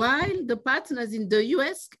 while the partners in the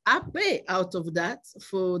US are paid out of that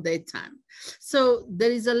for their time. So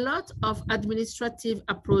there is a lot of administrative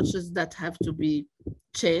approaches that have to be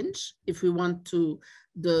changed if we want to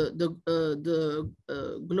the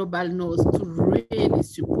global North to really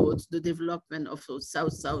support the development of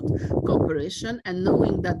South-South cooperation, and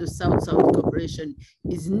knowing that the South-South cooperation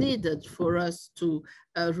is needed for us to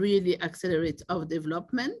really accelerate our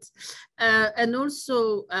development. And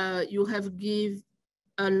also you have given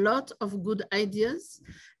a lot of good ideas,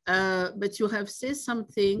 but you have said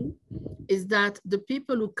something is that the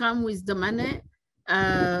people who come with the money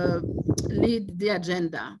lead the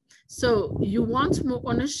agenda. So you want more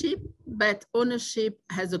ownership, but ownership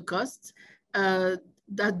has a cost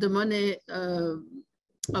that the money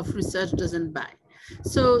of research doesn't buy.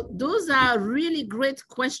 So those are really great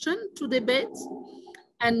questions to debate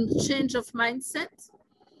and change of mindset.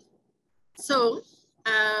 So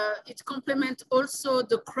it complements also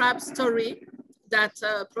the crab story that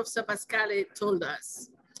Professor Pascale told us.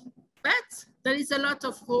 But there is a lot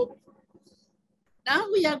of hope. Now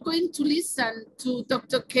we are going to listen to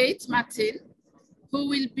Dr. Kate Martin, who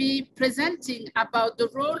will be presenting about the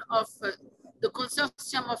role of the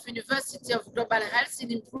Consortium of University of Global Health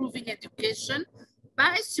in improving education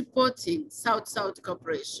by supporting South-South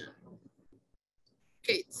cooperation.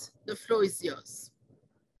 Kate, the floor is yours.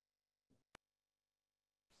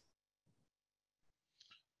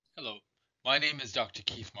 Hello, my name is Dr.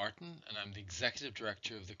 Keith Martin, and I'm the Executive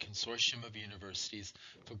Director of the Consortium of Universities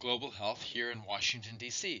for Global Health here in Washington,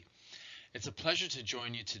 D.C. It's a pleasure to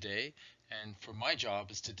join you today, and for my job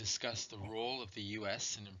is to discuss the role of the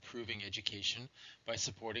U.S. in improving education by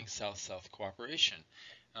supporting South-South cooperation.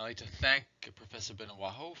 And I'd like to thank Professor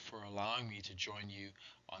Benawaho for allowing me to join you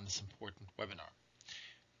on this important webinar.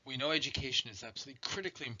 We know education is absolutely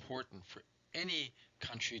critically important for any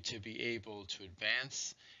country to be able to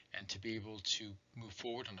advance and to be able to move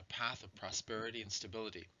forward on a path of prosperity and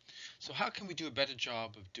stability. So how can we do a better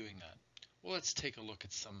job of doing that? Well, let's take a look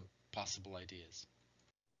at some possible ideas.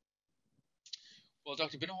 Well,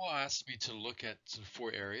 Dr. Benawa asked me to look at sort of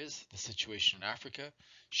 4 areas: the situation in Africa,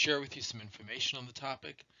 share with you some information on the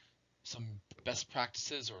topic, some best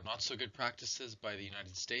practices or not so good practices by the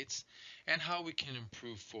United States, and how we can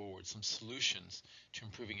improve forward, some solutions to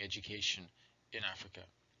improving education in Africa.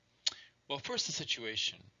 Well, first, the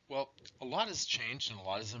situation. Well, a lot has changed and a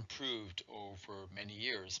lot has improved over many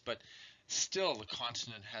years, but still the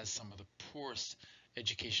continent has some of the poorest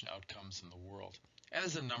education outcomes in the world. And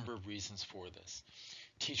there's a number of reasons for this.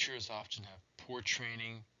 Teachers often have poor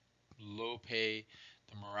training, low pay,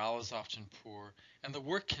 the morale is often poor, and the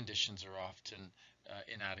work conditions are often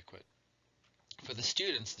inadequate. For the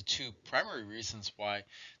students, the 2 primary reasons why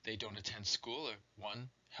they don't attend school are 1,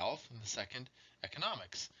 health, and the second,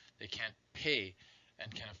 economics. They can't pay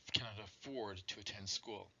and cannot afford to attend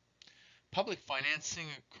school. Public financing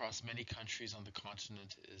across many countries on the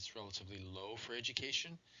continent is relatively low for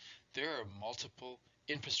education. There are multiple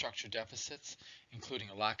infrastructure deficits, including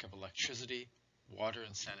a lack of electricity, water,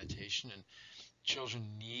 and sanitation, and children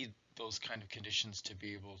need those kind of conditions to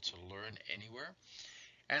be able to learn anywhere.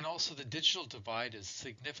 And also the digital divide is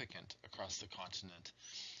significant across the continent.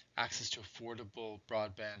 Access to affordable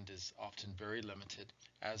broadband is often very limited,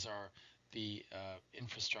 as are the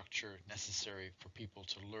infrastructure necessary for people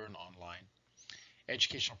to learn online.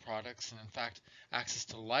 Educational products, and in fact, access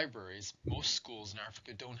to libraries. Most schools in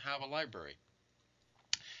Africa don't have a library.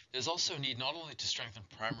 There's also a need not only to strengthen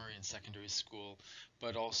primary and secondary school,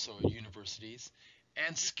 but also universities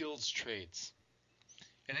and skilled trades.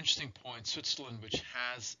 An interesting point, Switzerland, which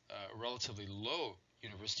has a relatively low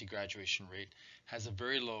university graduation rate, has a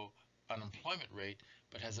very low unemployment rate,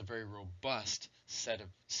 but has a very robust set of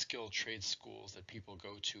skilled trade schools that people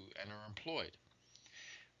go to and are employed.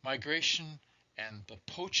 Migration and the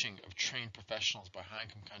poaching of trained professionals by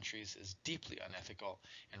high-income countries is deeply unethical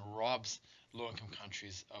and robs low-income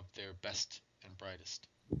countries of their best and brightest.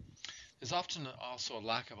 There's often also a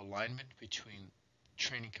lack of alignment between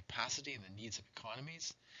training capacity and the needs of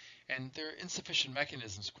economies, and there are insufficient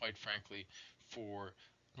mechanisms, quite frankly, for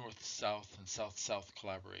North-South and South-South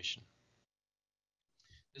collaboration.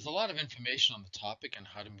 There's a lot of information on the topic and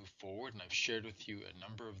how to move forward, and I've shared with you a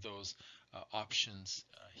number of those options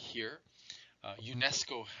here.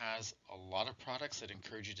 UNESCO has a lot of products that I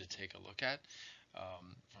encourage you to take a look at,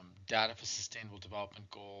 from data for sustainable development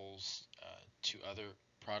goals to other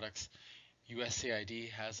products.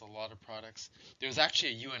 USAID has a lot of products. There's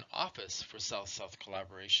actually a UN office for South-South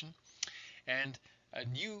collaboration, and a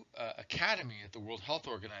new academy at the World Health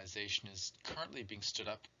Organization is currently being stood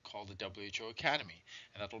up called the WHO Academy,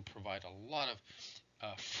 and that will provide a lot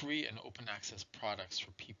of free and open access products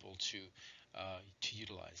for people to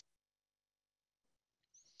utilize.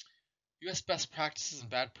 US best practices and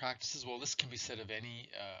bad practices, well, this can be said of any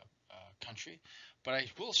country, but I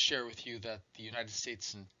will share with you that the United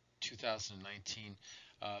States in 2019,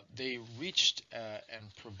 they reached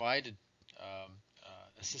and provided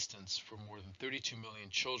assistance for more than 32 million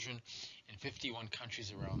children in 51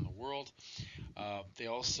 countries around the world. They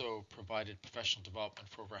also provided professional development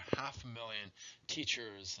for over 500,000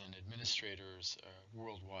 teachers and administrators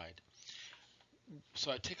worldwide.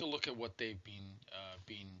 So I take a look at what they've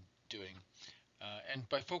been doing. And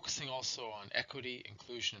by focusing also on equity,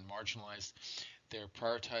 inclusion, and marginalized, they're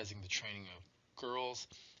prioritizing the training of girls,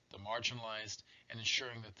 the marginalized, and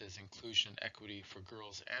ensuring that there's inclusion and equity for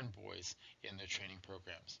girls and boys in their training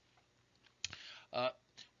programs.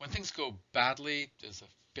 When things go badly, there's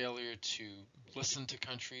a failure to listen to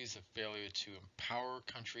countries, a failure to empower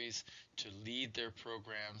countries to lead their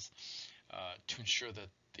programs, to ensure that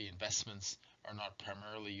the investments are not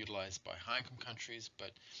primarily utilized by high-income countries,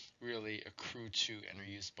 but really accrue to and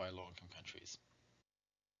are used by low-income countries.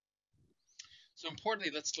 So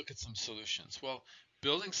importantly, let's look at some solutions. Well,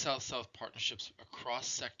 building South-South partnerships across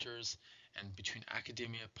sectors and between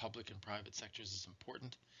academia, public and private sectors is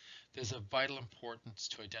important. There's a vital importance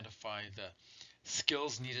to identify the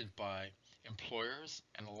skills needed by employers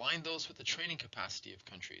and align those with the training capacity of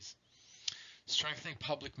countries. Strengthening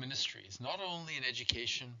public ministries, not only in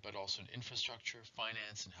education, but also in infrastructure,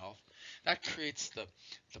 finance, and health. That creates the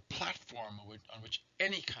platform on which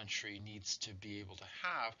any country needs to be able to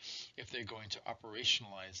have if they're going to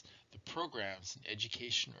operationalize the programs in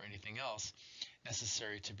education or anything else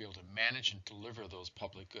necessary to be able to manage and deliver those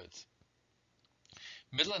public goods.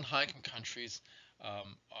 Middle and high-income countries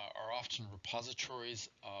are often repositories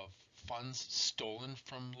of funds stolen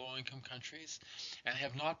from low-income countries and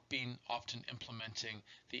have not been often implementing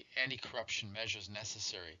the anti-corruption measures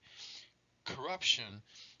necessary. Corruption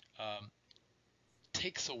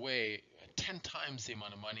takes away 10 times the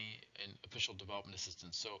amount of money in official development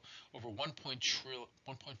assistance. So over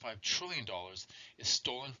 $1.5 trillion is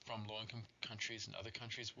stolen from low-income countries and other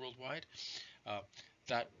countries worldwide.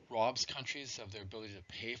 That robs countries of their ability to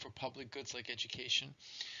pay for public goods like education.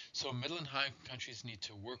 So middle and high income countries need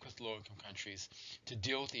to work with low income countries to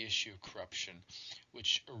deal with the issue of corruption,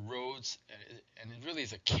 which erodes and it really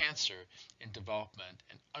is a cancer in development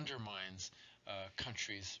and undermines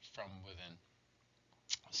countries from within.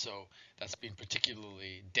 So that's been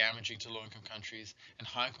particularly damaging to low income countries, and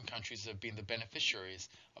high income countries have been the beneficiaries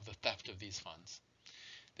of the theft of these funds.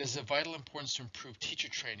 There's a vital importance to improve teacher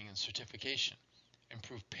training and certification,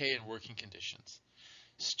 improve pay and working conditions.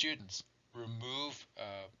 Students, remove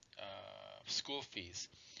school fees,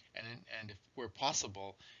 and if where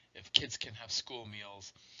possible, if kids can have school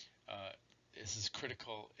meals, this is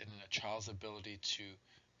critical in a child's ability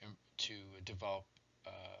to develop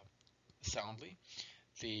soundly.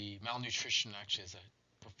 The malnutrition actually has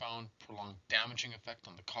a profound, prolonged, damaging effect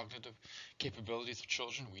on the cognitive capabilities of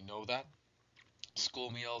children. We know that.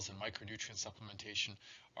 School meals and micronutrient supplementation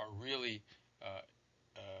are really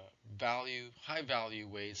high value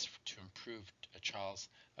ways to improve a child's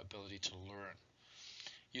ability to learn.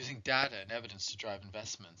 Using data and evidence to drive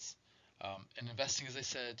investments. And investing, as I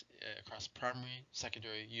said, across primary,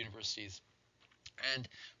 secondary, universities, and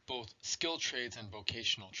both skilled trades and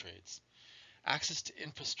vocational trades. Access to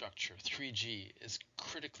infrastructure, 3G, is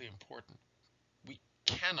critically important. We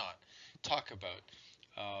cannot talk about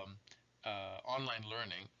online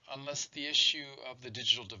learning unless the issue of the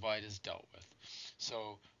digital divide is dealt with.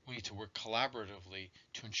 So we need to work collaboratively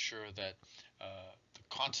to ensure that the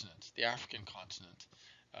continent, the African continent,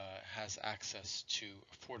 has access to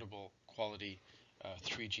affordable, quality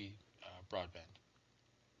 3G broadband.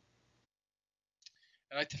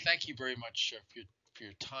 I'd like to thank you very much for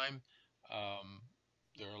your time.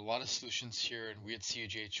 There are a lot of solutions here, and we at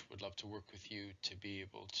CUGH would love to work with you to be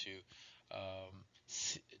able to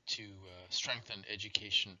strengthen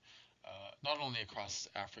education, not only across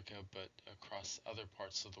Africa, but across other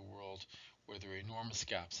parts of the world where there are enormous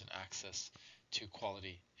gaps in access to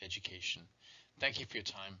quality education. Thank you for your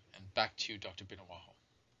time, and back to you, Dr. Binawaho.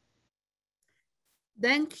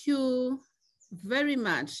 Thank you very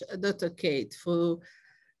much, Dr. Kate, for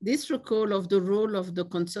this recall of the role of the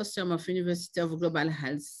Consortium of University of Global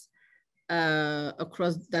Health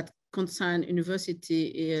across that concern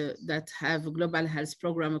university that have global health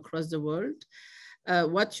program across the world,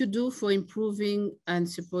 what you do for improving and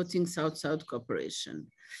supporting South-South cooperation.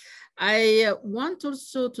 I want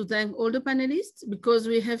also to thank all the panelists because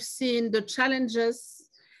we have seen the challenges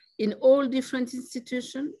in all different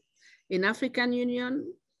institutions, in African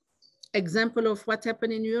Union, example of what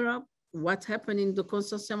happened in Europe, what happened in the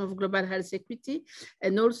Consortium of Global Health Equity,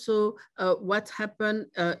 and also what happened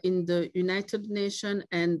in the United Nations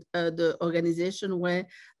and the organization where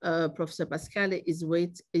Professor Pascale is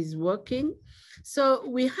working. So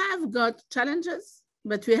we have got challenges,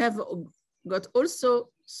 but we have got also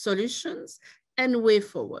solutions and way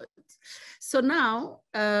forward. So now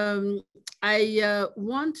I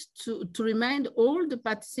want to remind all the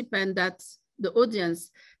participants that the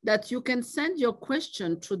audience that you can send your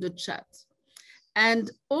question through the chat.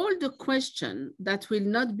 And all the questions that will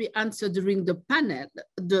not be answered during the panel,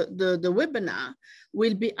 the webinar,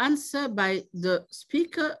 will be answered by the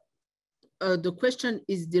speaker the question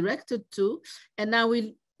is directed to, and I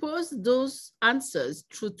will post those answers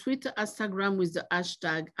through Twitter, Instagram with the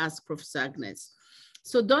hashtag #AskProfessorAgnes.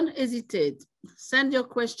 So don't hesitate, send your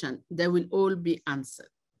question, they will all be answered.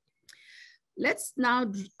 Let's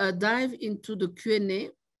now dive into the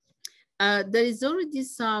Q&A. There is already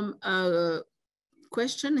some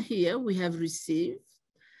question here we have received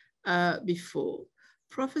before.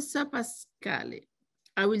 Professor Pascale,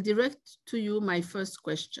 I will direct to you my first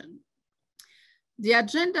question. The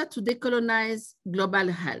agenda to decolonize global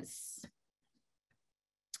health.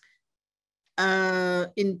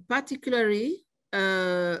 In particularly,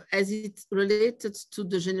 as it's related to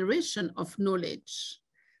the generation of knowledge,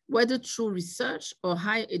 whether through research or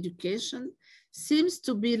higher education, seems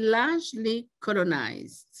to be largely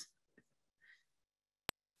colonized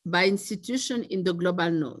by institutions in the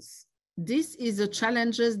global north. This is a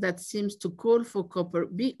challenge that seems to call for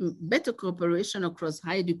better cooperation across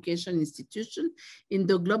higher education institutions in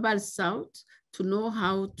the global south to know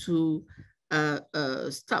how to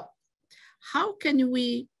stop. How can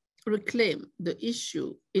we reclaim the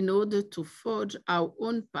issue in order to forge our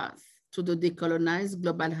own path to the decolonized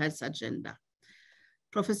global health agenda?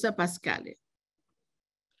 Professor Pascale.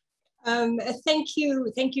 Thank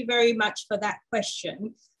you very much for that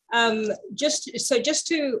question. Just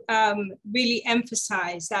to really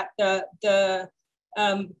emphasize that the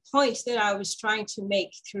point that I was trying to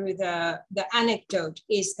make through the anecdote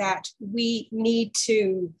is that we need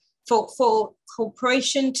to, for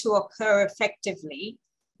cooperation to occur effectively,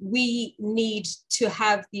 we need to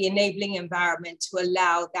have the enabling environment to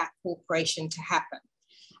allow that cooperation to happen.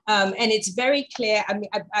 And it's very clear. I mean,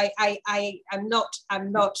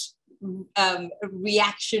 I'm not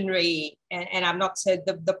reactionary, and I'm not said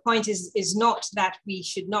the point is not that we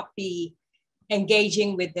should not be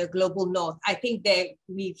engaging with the global north. I think that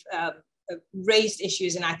we've raised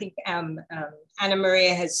issues, and I think Anna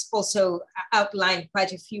Maria has also outlined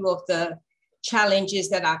quite a few of the challenges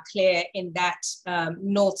that are clear in that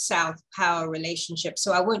north-south power relationship.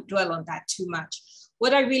 So I won't dwell on that too much.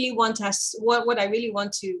 What I really want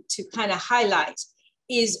to kind of highlight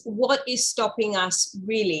is what is stopping us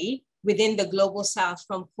really within the global south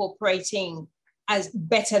from cooperating as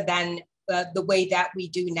better than the way that we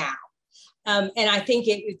do now. And I think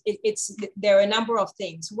there are a number of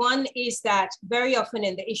things. One is that very often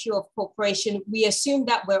in the issue of cooperation, we assume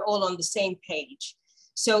that we're all on the same page.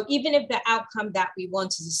 So even if the outcome that we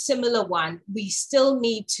want is a similar one, we still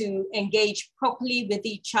need to engage properly with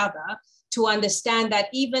each other to understand that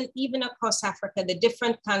even across Africa, the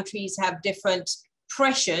different countries have different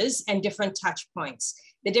pressures and different touch points.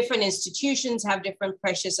 The different institutions have different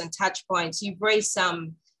pressures and touch points. You've raised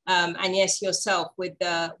some, Agnes, yourself with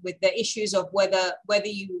the issues of whether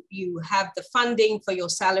you have the funding for your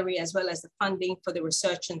salary as well as the funding for the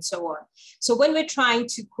research and so on. So when we're trying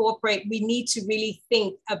to cooperate, we need to really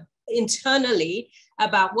think internally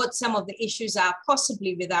about what some of the issues are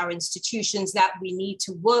possibly with our institutions that we need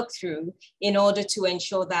to work through in order to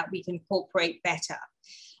ensure that we can cooperate better.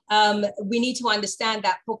 We need to understand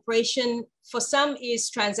that cooperation for some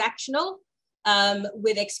is transactional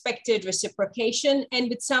with expected reciprocation, and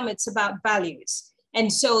with some it's about values.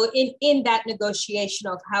 And so in that negotiation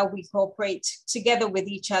of how we cooperate together with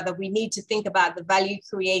each other, we need to think about the value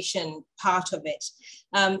creation part of it.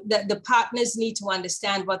 The partners need to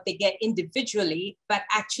understand what they get individually, but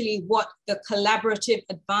actually what the collaborative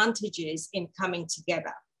advantage is in coming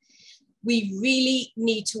together. We really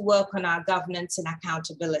need to work on our governance and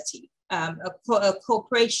accountability. A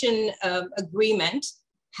cooperation agreement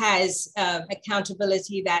has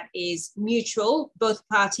accountability that is mutual. Both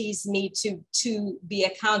parties need to be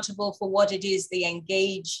accountable for what it is they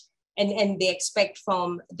engage and they expect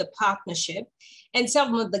from the partnership. And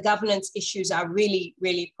some of the governance issues are really,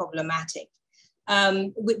 really problematic.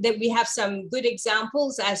 We have some good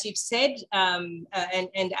examples, as you've said, and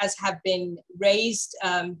as have been raised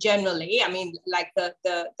generally. I mean, like the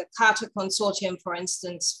Carter Consortium, for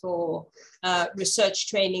instance, for research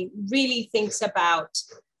training, really thinks about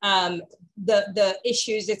the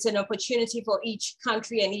issues. It's an opportunity for each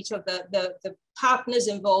country and each of the partners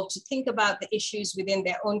involved to think about the issues within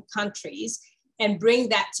their own countries and bring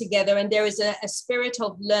that together. And there is a spirit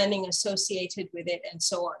of learning associated with it and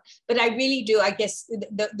so on. But I really do, I guess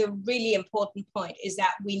the really important point is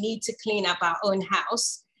that we need to clean up our own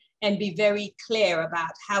house and be very clear about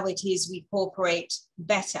how it is we cooperate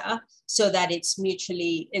better so that it's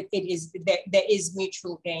mutually, there is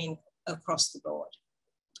mutual gain across the board.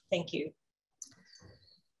 Thank you.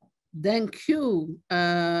 Thank you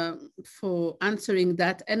for answering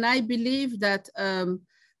that. And I believe that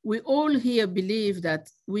we all here believe that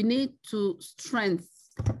we need to strengthen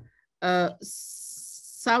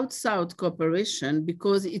South-South cooperation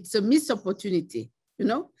because it's a missed opportunity, you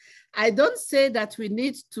know? I don't say that we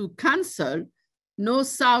need to cancel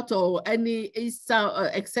North-South or any East-South,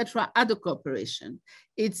 etc., other cooperation.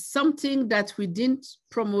 It's something that we didn't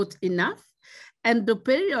promote enough. And the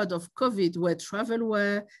period of COVID where travel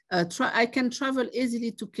were, I can travel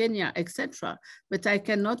easily to Kenya, etc., but I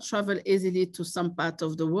cannot travel easily to some part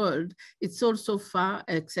of the world. It's also far,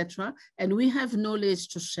 etc., and we have knowledge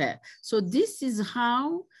to share. So this is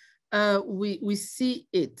how we see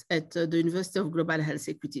it at the University of Global Health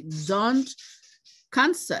Equity. Don't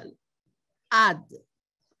cancel, add,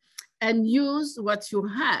 and use what you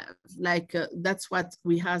have. Like that's what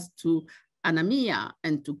we have to Anamia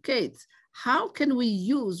and to Kate. How can we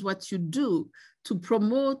use what you do to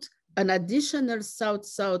promote an additional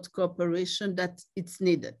South-South cooperation that it's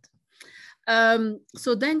needed?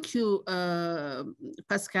 So thank you,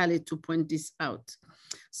 Pascal, to point this out.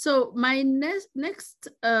 So my next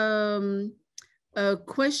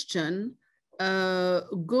question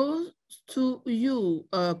goes to you,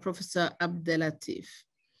 Professor Abdellatif.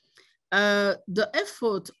 The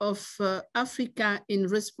effort of Africa in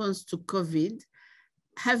response to COVID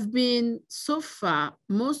have been so far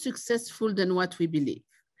more successful than what we believe,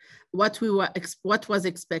 what was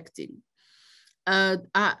expecting. Our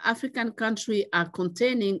African countries are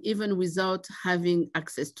containing even without having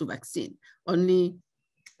access to vaccine. Only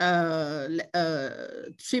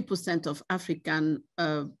 3% of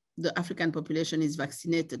the African population is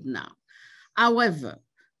vaccinated now. However,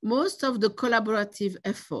 most of the collaborative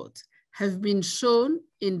efforts have been shown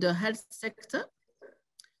in the health sector.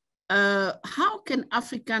 How can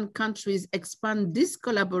African countries expand this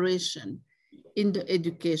collaboration in the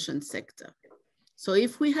education sector? So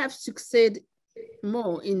if we have succeeded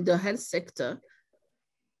more in the health sector,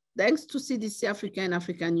 thanks to CDC Africa and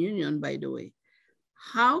African Union, by the way,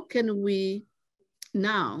 how can we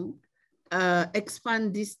now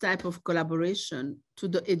expand this type of collaboration to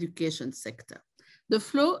the education sector? The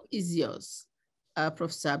floor is yours,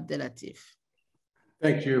 Professor Abdellatif.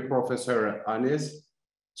 Thank you, Professor Anis.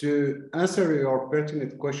 To answer your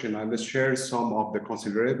pertinent question, I must share some of the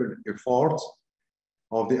considerable efforts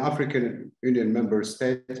of the African Union member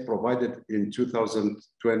states provided in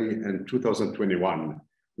 2020 and 2021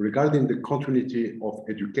 regarding the continuity of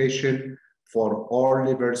education for all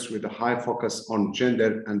levels with a high focus on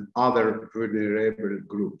gender and other vulnerable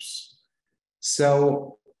groups.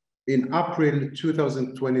 So in April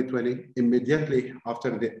 2020, immediately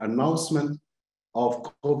after the announcement of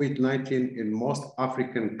COVID-19 in most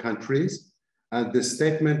African countries and the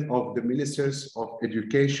statement of the ministers of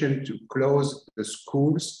education to close the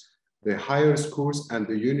schools, the higher schools and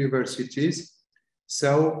the universities.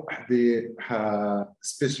 So the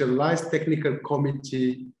specialized technical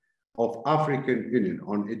committee of African Union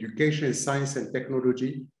on Education, Science and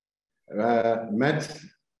Technology met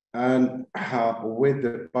and with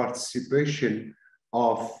the participation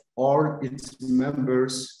of all its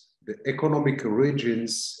members, the economic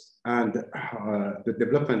regions and the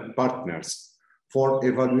development partners for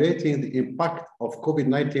evaluating the impact of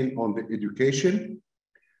COVID-19 on the education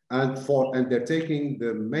and for undertaking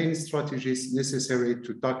the main strategies necessary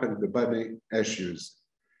to tackle the burning issues.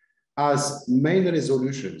 As main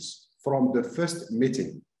resolutions from the first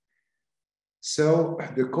meeting, so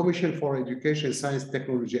the Commission for Education, Science,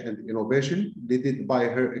 Technology and Innovation, led by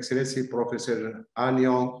Her Excellency Professor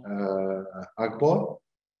Anyang Agbor,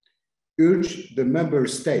 urged the member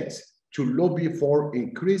states to lobby for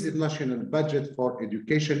increased national budget for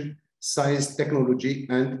education, science, technology,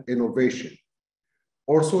 and innovation.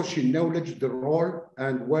 Also, she acknowledged the role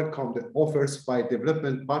and welcomed the offers by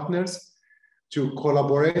development partners to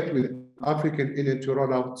collaborate with African Union to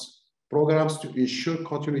roll out programs to ensure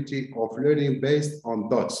continuity of learning based on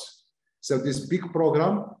DOTS. So this big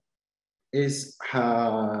program is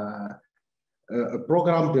a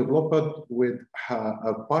program developed with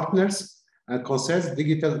partners and concerns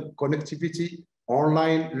digital connectivity,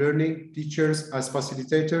 online learning, teachers as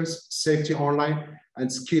facilitators, safety online,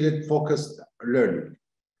 and skilled focused learning.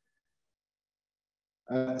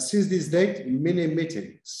 Since this date, many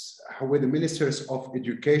meetings with the ministers of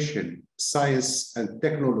education, science, and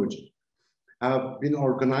technology have been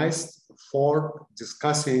organized for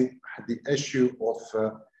discussing the issue of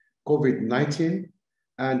COVID-19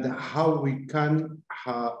 and how we can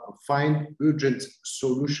find urgent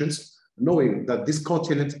solutions, knowing that this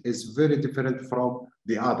continent is very different from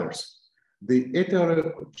the others. The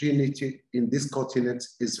heterogeneity in this continent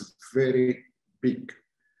is very big.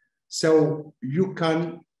 So you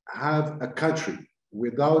can have a country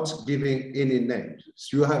without giving any names.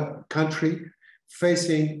 So you have a country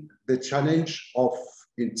facing the challenge of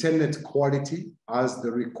internet quality as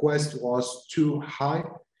the request was too high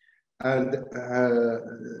and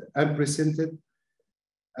unprecedented.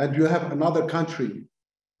 And you have another country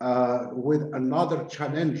with another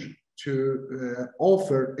challenge to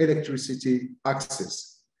offer electricity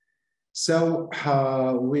access. So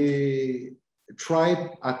we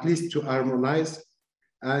tried at least to harmonize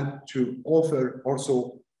and to offer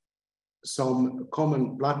also some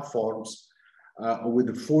common platforms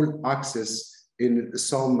with full access in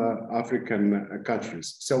some African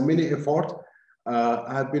countries. So many efforts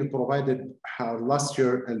have been provided last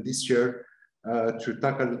year and this year to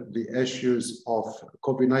tackle the issues of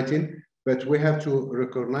COVID-19, but we have to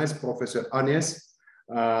recognize, Professor Agnes,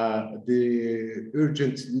 the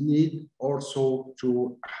urgent need also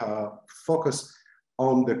to focus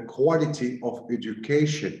on the quality of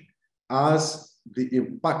education, as the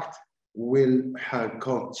impact will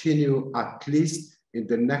continue at least in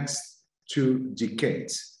the next 2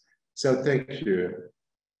 decades. So thank you.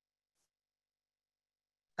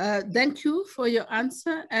 Thank you for your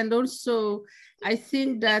answer. And also, I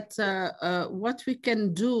think that what we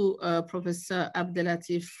can do, Professor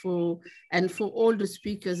Abdelatif, and for all the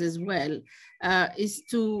speakers as well, is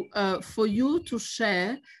to for you to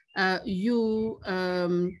share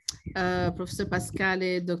Professor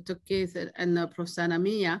Pascale, Dr. Keith, and Professor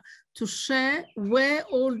Anamia, to share where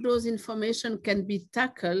all those information can be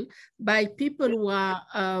tackled by people who are,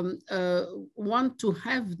 want to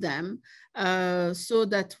have them, so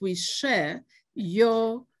that we share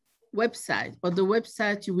your website or the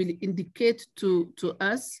website you will indicate to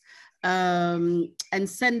us, and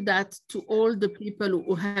send that to all the people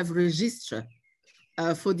who have registered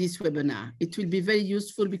for this webinar. It will be very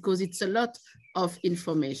useful because it's a lot of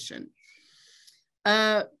information.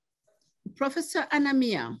 Professor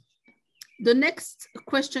Anamia, the next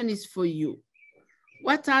question is for you.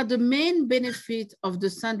 What are the main benefits of the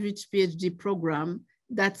Sandwich PhD program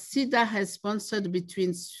that SIDA has sponsored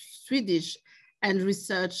between Swedish and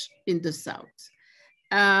research in the South?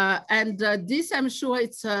 This, I'm sure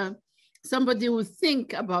it's somebody who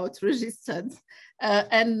think about registered.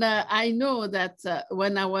 I know that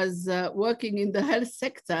when I was working in the health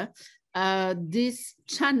sector, this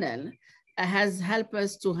channel has helped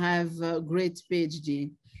us to have a great PhD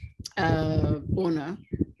owner,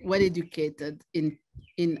 well educated in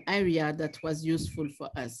area that was useful for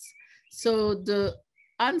us. So the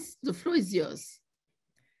floor is yours.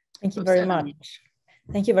 Thank you very much.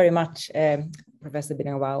 Thank you very much, Professor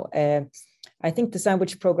Binawao. I think the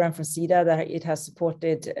Sandwich program from SIDA, that it has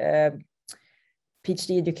supported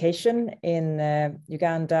PhD education in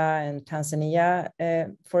Uganda and Tanzania,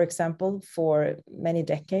 for example, for many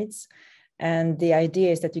decades. And the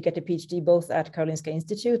idea is that you get a PhD both at Karolinska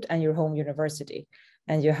Institute and your home university.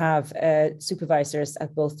 And you have supervisors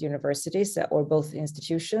at both universities or both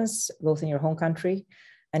institutions, both in your home country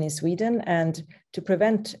and in Sweden. And to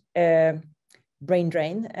prevent brain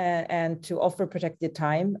drain and to offer protected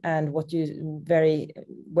time, and what you very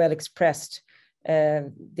well expressed,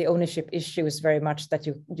 the ownership issue is very much that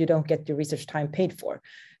you don't get your research time paid for.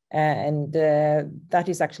 And that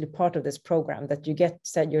is actually part of this program, that you get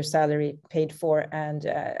your salary paid for and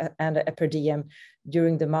a per diem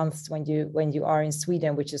during the months when you are in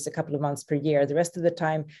Sweden, which is a couple of months per year. The rest of the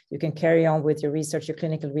time you can carry on with your research, your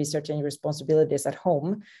clinical research, and your responsibilities at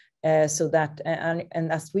home. So that,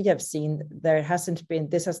 and as we have seen,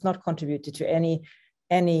 this has not contributed to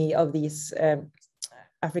any of these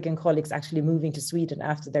African colleagues actually moving to Sweden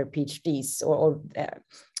after their PhDs,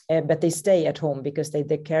 but they stay at home because they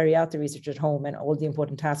carry out the research at home, and all the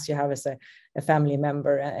important tasks you have as a family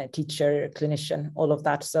member, a teacher, a clinician, all of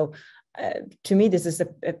that. So to me, this is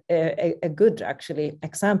a good actually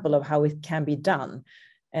example of how it can be done.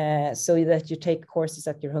 So that you take courses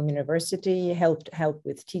at your home university, help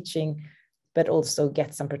with teaching, but also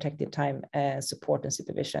get some protected time, support and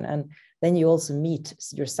supervision. And then you also meet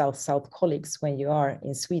your South colleagues when you are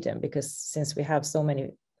in Sweden, because since we have so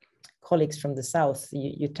many colleagues from the South,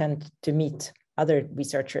 you tend to meet other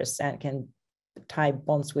researchers and can tie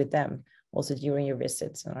bonds with them also during your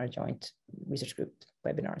visits on our joint research group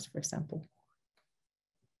webinars, for example.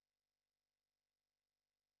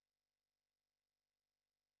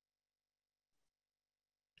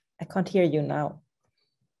 I can't hear you now.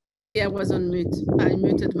 Yeah, I was on mute. I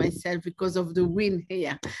muted myself because of the wind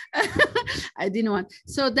here. I didn't want.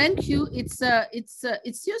 So thank you. It's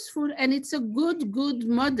useful, and it's a good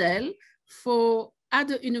model for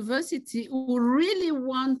other universities who really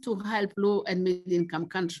want to help low and middle income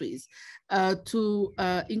countries to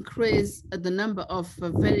increase the number of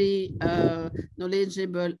very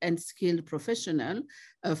knowledgeable and skilled professionals,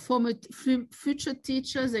 future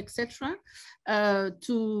teachers, etc.,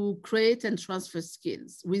 to create and transfer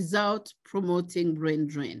skills without promoting brain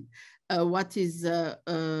drain, what is a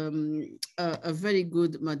very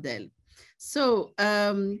good model. So,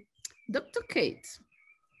 Dr. Kate,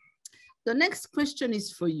 the next question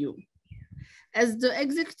is for you. As the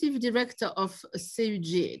executive director of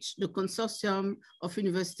CUGH, the Consortium of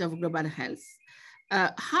University of Global Health,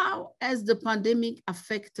 how has the pandemic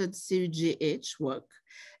affected CUGH work?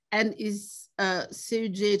 And is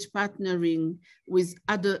CUGH partnering with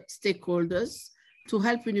other stakeholders to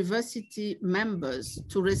help university members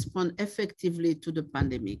to respond effectively to the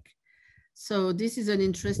pandemic? So this is an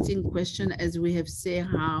interesting question, as we have said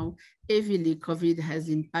how heavily COVID has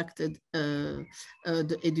impacted the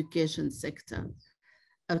education sector.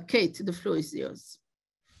 Kate, the floor is yours.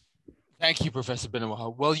 Thank you, Professor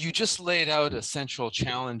Benawaha. Well, you just laid out a central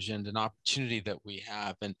challenge and an opportunity that we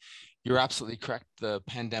have, and you're absolutely correct. The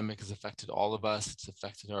pandemic has affected all of us. It's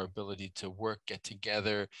affected our ability to work, get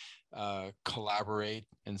together, collaborate,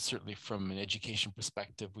 and certainly from an education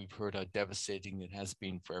perspective, we've heard how devastating it has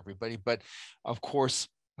been for everybody, but of course,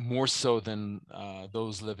 more so than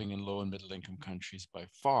those living in low and middle income countries by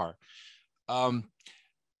far. I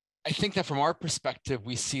think that from our perspective,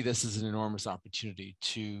 we see this as an enormous opportunity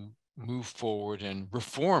to move forward and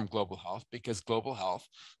reform global health, because global health,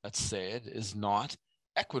 let's say it, is not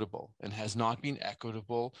equitable and has not been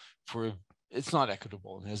equitable it's not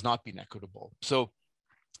equitable and has not been equitable. So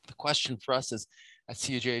the question for us is at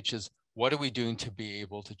CUGH is, what are we doing to be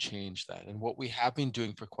able to change that? And what we have been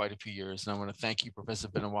doing for quite a few years, and I want to thank you, Professor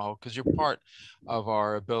Benawaho, because you're part of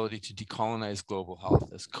our ability to decolonize global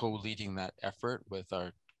health, as co-leading that effort with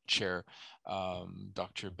our chair,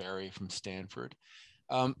 Dr. Barry from Stanford.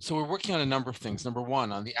 So we're working on a number of things. Number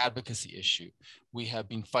one, on the advocacy issue, we have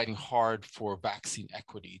been fighting hard for vaccine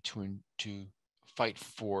equity to fight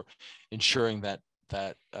for ensuring that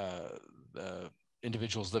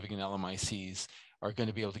individuals living in LMICs are going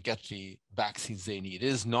to be able to get the vaccines they need. It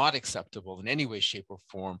is not acceptable in any way, shape, or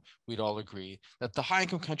form, we'd all agree, that the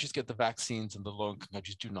high-income countries get the vaccines and the low-income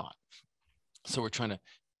countries do not. So we're trying to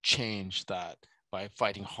change that by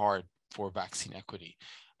fighting hard for vaccine equity.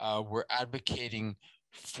 We're advocating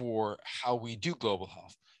for how we do global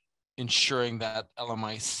health, ensuring that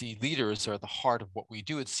LMIC leaders are at the heart of what we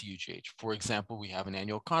do at CUGH. For example, we have an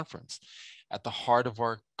annual conference. At the heart of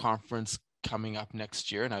our conference coming up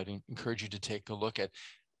next year, and I'd encourage you to take a look at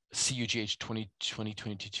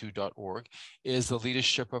CUGH2022.org, is the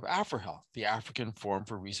leadership of AfriHealth, the African Forum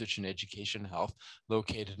for Research and Education and Health,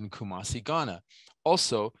 located in Kumasi, Ghana.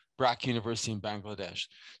 Also, Brak University in Bangladesh.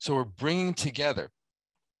 So we're bringing together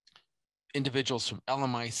individuals from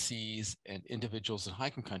LMICs and individuals in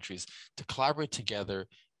high-income countries to collaborate together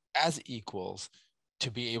as equals to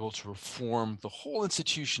be able to reform the whole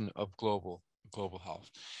institution of global health.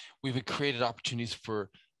 We've created opportunities for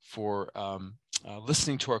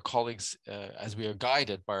listening to our colleagues as we are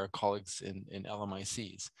guided by our colleagues in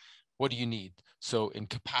LMICs. What do you need? So in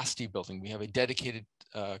capacity building, we have a dedicated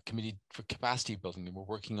committee for capacity building, and we're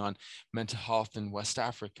working on mental health in West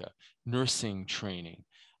Africa, nursing training.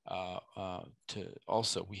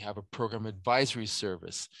 We have a program advisory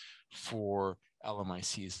service for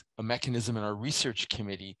LMICs, a mechanism in our research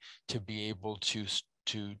committee to be able to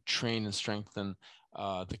train and strengthen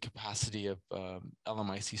the capacity of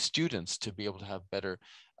LMIC students to be able to have better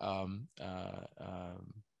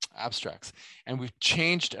abstracts. And we've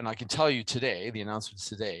changed, and I can tell you today, the announcement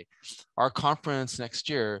today, our conference next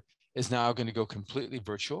year is now going to go completely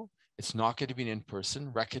virtual. It's not going to be in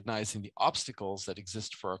person, recognizing the obstacles that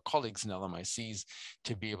exist for our colleagues in LMICs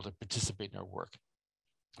to be able to participate in our work,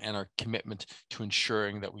 and our commitment to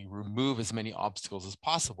ensuring that we remove as many obstacles as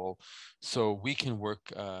possible so we can work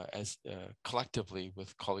collectively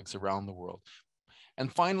with colleagues around the world.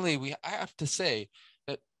 And finally, I have to say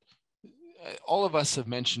that all of us have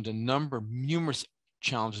mentioned numerous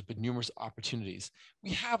challenges, but numerous opportunities.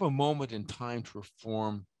 We have a moment in time to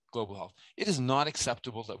reform global health. It is not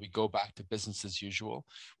acceptable that we go back to business as usual.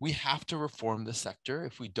 We have to reform the sector.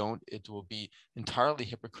 If we don't, it will be entirely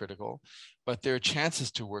hypocritical, but there are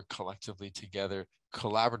chances to work collectively together,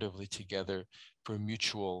 collaboratively together for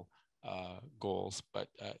mutual goals. But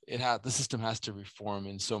the system has to reform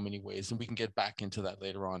in so many ways, and we can get back into that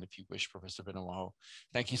later on if you wish, Professor Benawaho.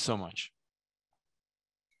 Thank you so much.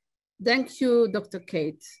 Thank you, Dr.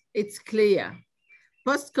 Kate. It's clear.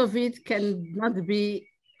 Post-COVID cannot be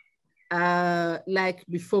like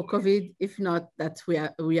before COVID, if not that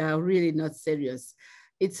we are really not serious.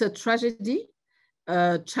 It's a tragedy,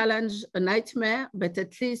 a challenge, a nightmare, but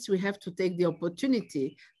at least we have to take the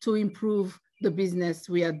opportunity to improve the business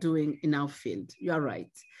we are doing in our field. You are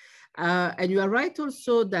right. And you are right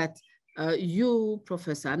also that you,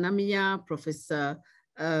 Professor Anamia, Professor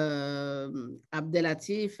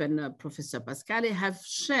Abdelatif and Professor Pascale have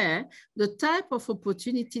shared the type of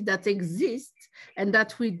opportunity that exists and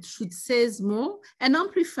that we should seize more and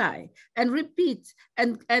amplify and repeat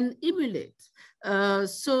and emulate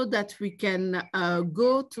so that we can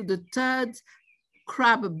go to the third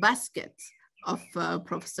crab basket of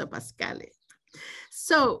Professor Pascale.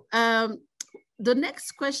 So the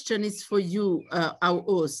next question is for you, our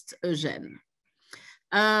host, Eugène.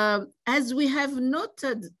 As we have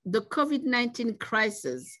noted, the COVID-19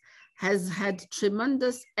 crisis has had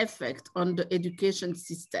tremendous effect on the education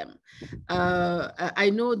system.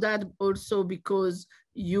 I know that also because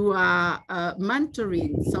you are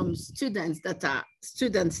mentoring some students that are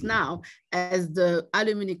students now as the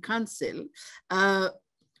Alumni Council.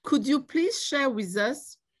 Could you please share with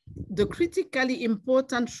us the critically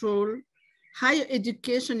important role higher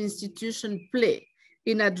education institutions play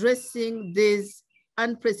in addressing these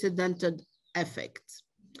unprecedented effects?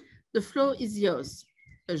 The floor is yours,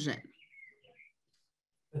 Eugène.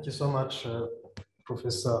 Thank you so much,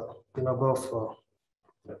 Professor Pinagor, for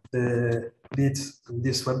the lead in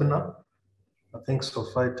this webinar. I think so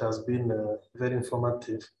far it has been very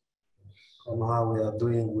informative on how we are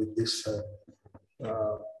doing with this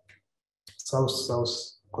South-South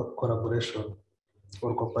collaboration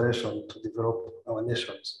or cooperation to develop our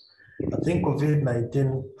nations. I think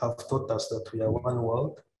COVID-19 have taught us that we are one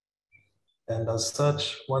world. And as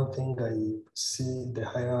such, one thing I see the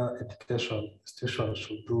higher education institutions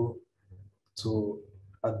should do to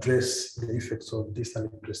address the effects of this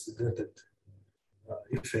unprecedented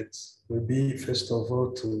effects will be, first of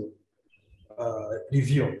all, to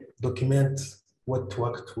review, document what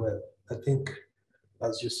worked well. I think,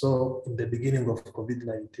 as you saw in the beginning of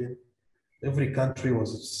COVID-19, every country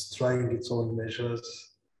was trying its own measures.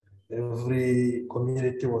 Every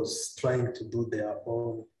community was trying to do their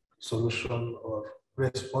own solution or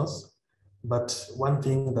response. But one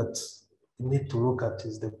thing that we need to look at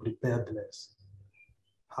is the preparedness.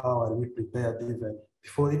 How are we prepared even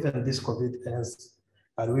before even this COVID ends?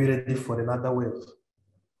 Are we ready for another wave?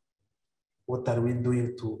 What are we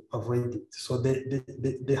doing to avoid it? So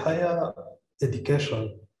the higher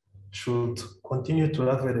education should continue to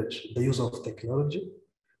leverage the use of technology.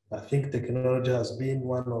 I think technology has been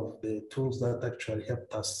one of the tools that actually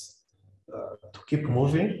helped us to keep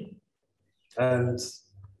moving. And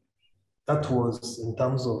that was in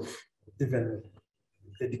terms of even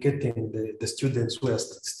educating the students who are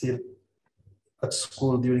still at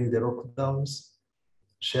school during the lockdowns,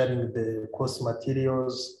 sharing the course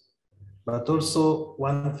materials. But also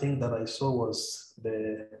one thing that I saw was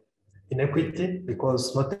the inequity,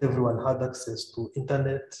 because not everyone had access to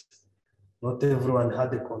internet, not everyone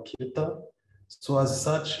had a computer. So as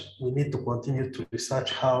such, we need to continue to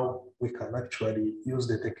research how we can actually use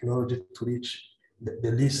the technology to reach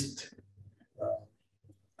the least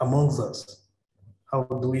amongst us. How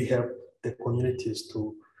do we help the communities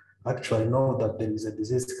to actually know that there is a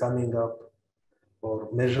disease coming up, or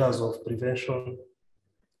measures of prevention?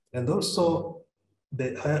 And also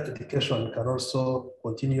the higher education can also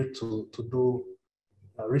continue to do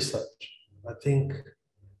research. I think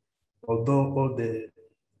although all the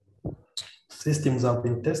systems have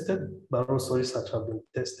been tested, but also research have been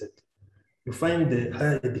tested. You find the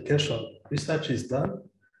higher education, research is done,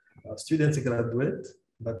 students graduate,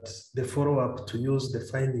 but the follow-up to use the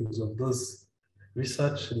findings of those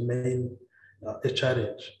research remain a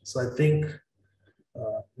challenge. So I think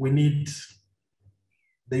we need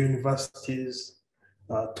the universities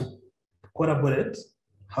to collaborate,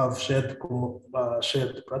 have shared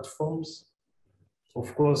platforms,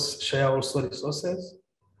 of course, share also resources.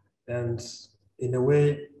 And in a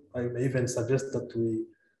way, I may even suggest that we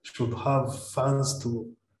should have funds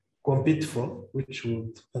to compete for, which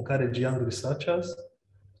would encourage young researchers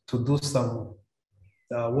to do some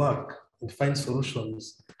work and find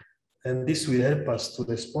solutions. And this will help us to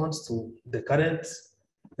respond to the current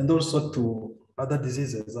and also to other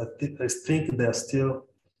diseases. I think there are still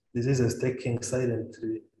diseases taking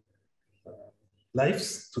silently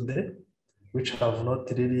lives today, which have not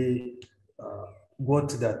really got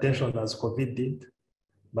the attention as COVID did,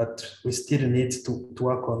 but we still need to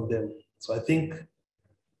work on them. So I think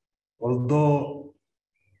although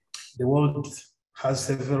the world has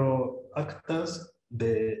several actors,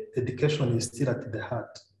 the education is still at the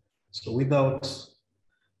heart. So without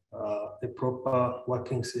a proper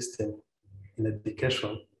working system in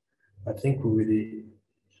education, I think we will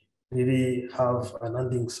really have an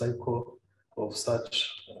ending cycle of such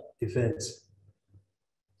events.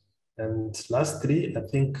 And lastly, I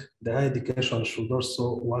think the higher education should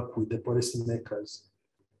also work with the policymakers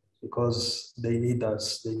because they need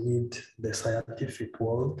us, they need the scientific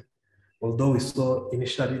world. Although we saw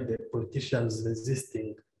initially the politicians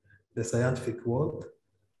resisting the scientific world,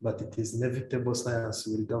 but it is inevitable science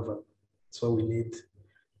will govern. So we need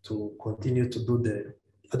to continue to do the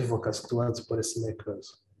advocacy towards policymakers.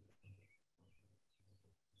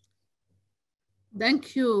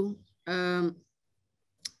 Thank you,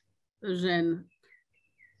 Eugene,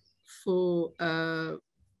 for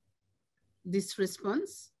this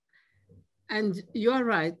response. And you're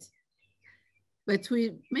right, but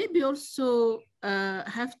we maybe also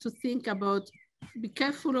have to think about, be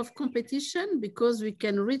careful of competition, because we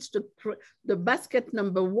can reach the basket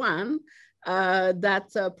number one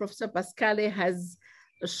that Professor Pascale has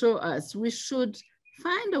shown us. We should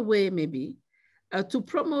find a way maybe to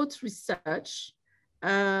promote research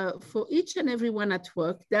for each and everyone at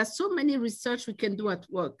work. There are so many research we can do at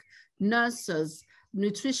work, nurses,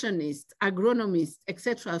 nutritionists, agronomists,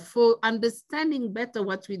 etc., for understanding better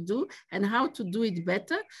what we do and how to do it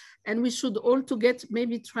better. And we should all together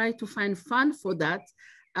maybe try to find fund for that,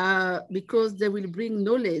 because they will bring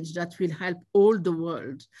knowledge that will help all the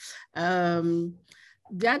world.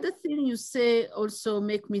 The other thing you say also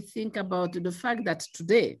make me think about the fact that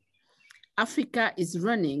today, Africa is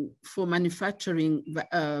running for manufacturing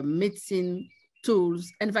medicine,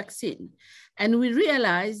 tools, and vaccine. And we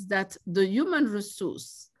realize that the human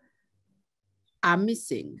resources are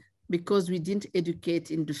missing because we didn't educate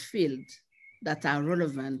in the field that are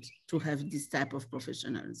relevant to have this type of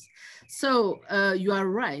professionals. So you are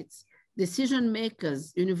right. Decision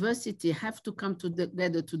makers, university have to come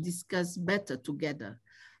together to discuss better together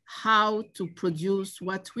how to produce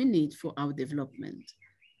what we need for our development.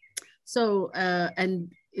 So,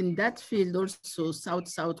 and in that field also,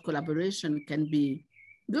 South-South collaboration can be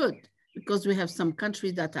good, because we have some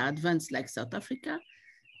countries that are advanced like South Africa,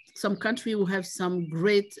 some countries who have some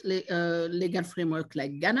great legal framework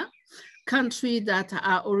like Ghana, countries that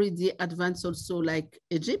are already advanced also like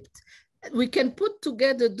Egypt. We can put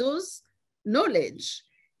together those knowledge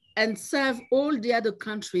and serve all the other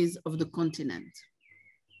countries of the continent.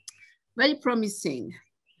 Very promising.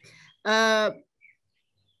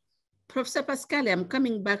 Professor Pascale, I'm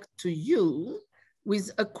coming back to you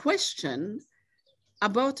with a question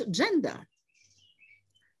about gender.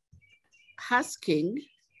 Asking,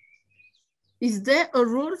 is there a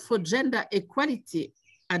role for gender equality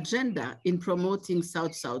agenda in promoting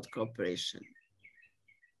South-South cooperation?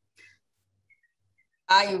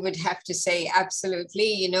 I would have to say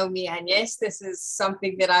absolutely. You know me, Agnes, this is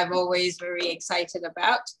something that I'm always very excited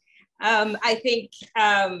about. I think,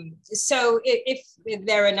 so if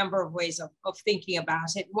there are a number of ways of thinking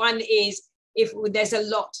about it. One is, if there is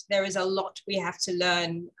a lot we have to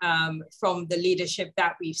learn from the leadership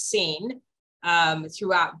that we've seen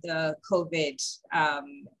throughout the COVID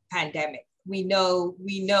pandemic. We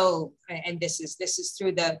know, and this is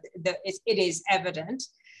through it is evident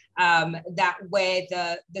that where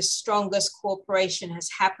the strongest cooperation has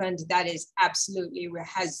happened, that is absolutely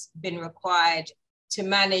has been required to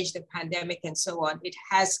manage the pandemic and so on. It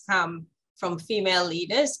has come from female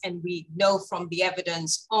leaders, and we know from the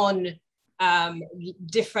evidence on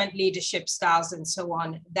different leadership styles and so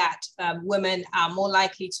on that women are more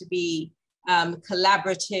likely to be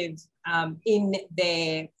collaborative in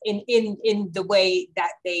the way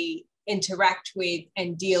that they interact with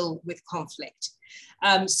and deal with conflict.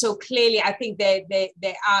 So clearly, I think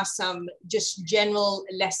there are some just general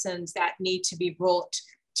lessons that need to be brought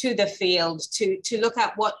to the field to look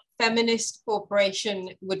at what feminist cooperation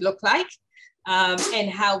would look like, and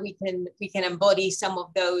how we can embody some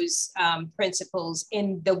of those principles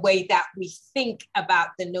in the way that we think about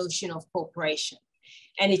the notion of cooperation.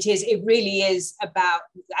 And it really is about,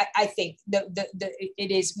 I think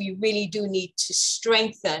we really do need to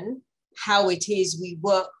strengthen how it is we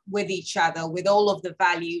work with each other, with all of the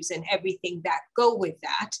values and everything that go with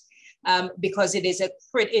that. Because it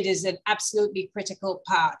is an absolutely critical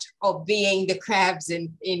part of being the crabs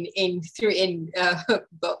in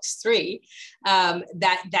box 3,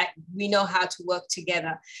 that we know how to work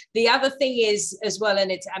together. The other thing is as well,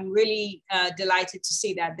 and I'm really delighted to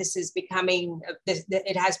see that this is becoming,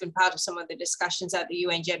 it has been part of some of the discussions at the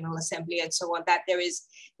UN General Assembly and so on, that there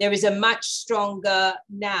is a much stronger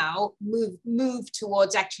now move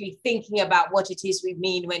towards actually thinking about what it is we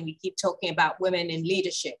mean when we keep talking about women in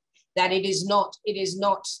leadership. That it is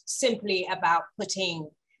not simply about putting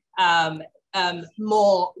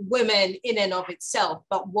more women in and of itself,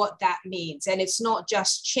 but what that means. And it's not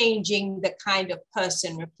just changing the kind of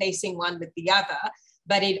person, replacing one with the other,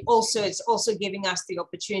 but it's also giving us the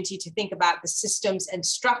opportunity to think about the systems and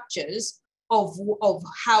structures of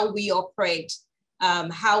how we operate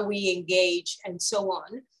how we engage, and so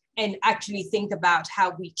on, and actually think about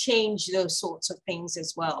how we change those sorts of things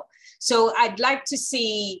as well. So I'd like to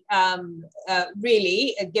see,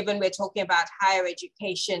 really, given we're talking about higher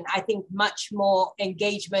education, I think much more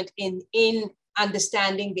engagement in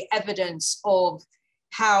understanding the evidence of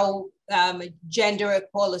how gender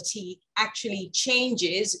equality actually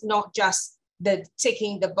changes, not just the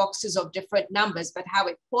ticking the boxes of different numbers, but how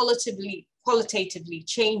it qualitatively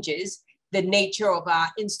changes the nature of our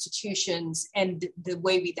institutions and the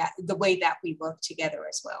way that we work together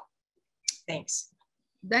as well. Thanks.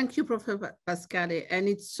 Thank you, Professor Pascale. And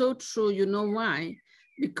it's so true. You know why?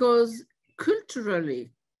 Because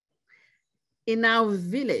culturally, in our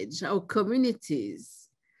village, our communities,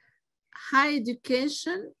 higher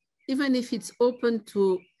education, even if it's open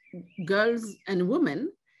to girls and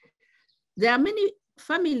women, there are many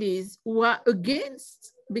families who are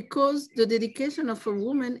against, because the dedication of a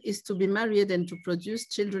woman is to be married and to produce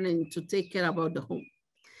children and to take care about the home.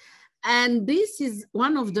 And this is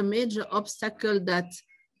one of the major obstacles that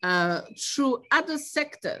through other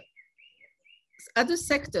sectors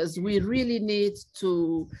we really need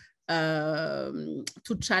to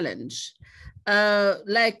challenge.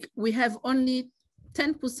 Like we have only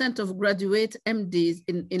 10% of graduate MDs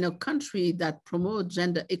in a country that promote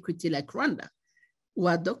gender equity like Rwanda, who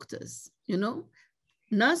are doctors, you know?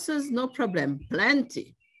 Nurses, no problem,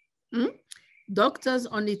 plenty. Doctors,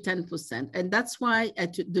 only 10%. And that's why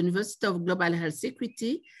at the University of Global Health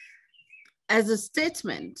Equity, as a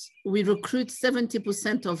statement, we recruit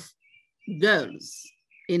 70% of girls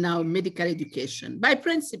in our medical education by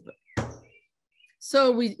principle.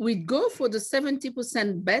 So we go for the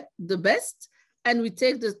 70% the best, and we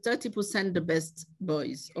take the 30% the best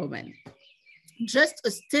boys or men. Just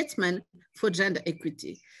a statement for gender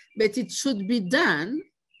equity, but it should be done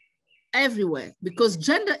everywhere, because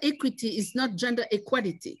gender equity is not gender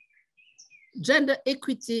equality. Gender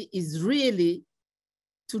equity is really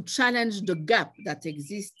to challenge the gap that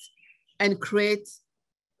exists and create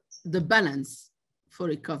the balance for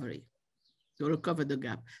recovery, to recover the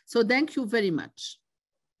gap. So thank you very much.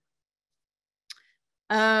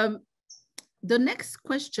 The next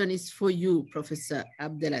question is for you, Professor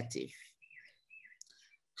Abdelatif.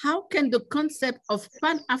 How can the concept of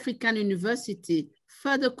Pan-African University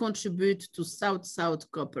further contribute to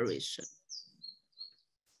South-South cooperation?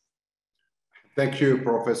 Thank you,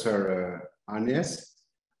 Professor Agnes.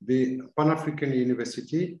 The Pan-African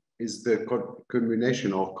University is the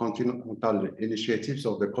culmination of continental initiatives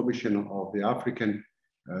of the Commission of the African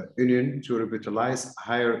Union to revitalize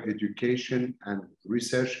higher education and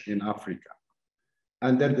research in Africa,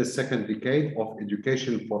 under the second decade of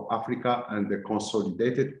Education for Africa and the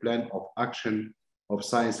Consolidated Plan of Action of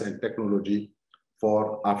Science and Technology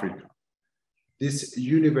for Africa. This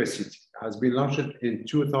university has been launched in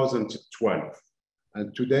 2012,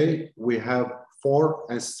 and today we have 4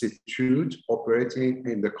 institutes operating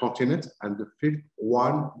in the continent, and the 5th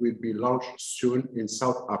one will be launched soon in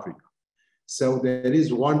South Africa. So there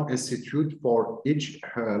is 1 institute for each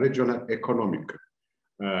regional economic.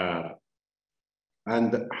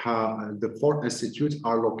 And the 4 institutes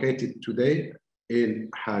are located today in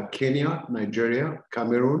Kenya, Nigeria,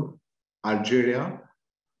 Cameroon, Algeria,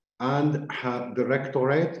 and the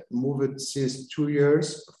rectorate moved since 2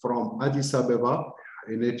 years from Addis Ababa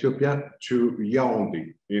in Ethiopia to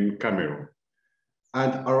Yaoundé in Cameroon.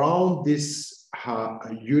 And around this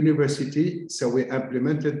university, so we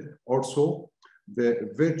implemented also the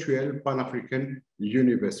virtual Pan-African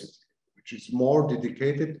University, which is more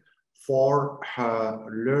dedicated for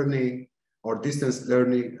learning or distance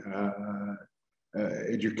learning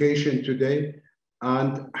education today.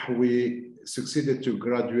 And we succeeded to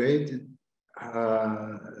graduate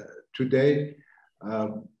today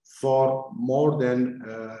for more than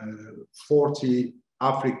 40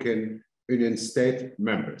 African Union state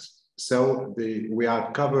members. So we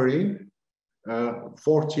are covering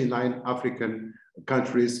 49 African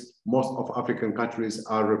countries. Most of African countries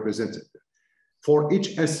are represented. For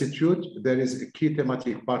each institute, there is a key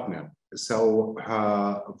thematic partner. So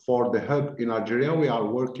for the hub in Algeria, we are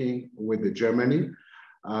working with Germany.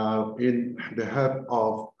 In the hub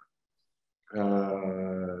of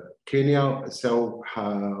Kenya, so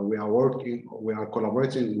we are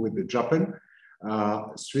collaborating with Japan,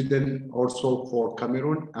 Sweden also for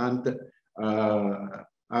Cameroon, and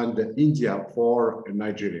India for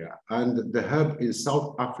Nigeria. And the hub in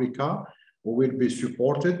South Africa will be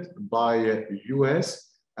supported by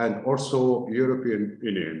US and also European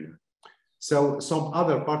Union. So some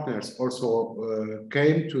other partners also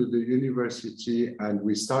came to the university, and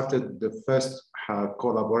we started the first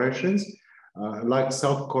collaborations, like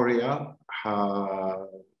South Korea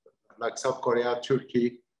like South Korea,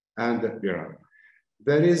 Turkey, and Iran.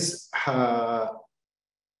 There is a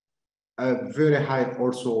very high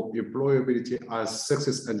also employability as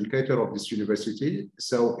success indicator of this university.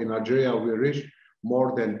 So in Algeria, we reached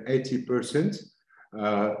more than 80%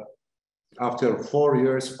 after 4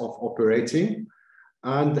 years of operating,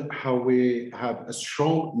 and how we have a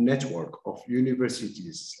strong network of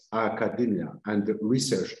universities, academia, and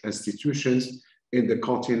research institutions in the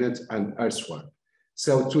continent and elsewhere.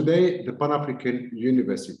 So today, the Pan-African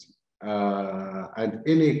University and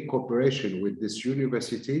any cooperation with this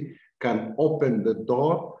university can open the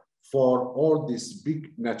door for all this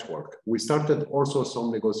big network. We started also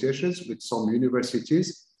some negotiations with some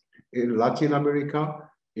universities in Latin America,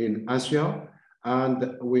 in Asia,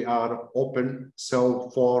 and we are open so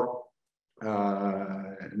for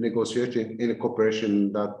negotiating in a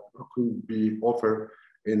cooperation that could be offered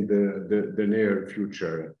in the near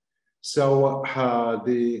future. So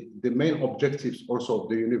the main objectives also of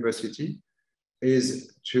the university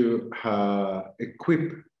is to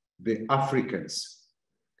equip the Africans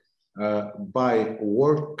by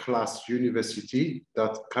world-class university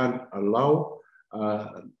that can allow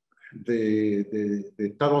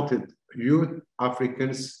the talented youth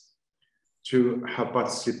Africans to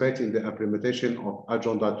participate in the implementation of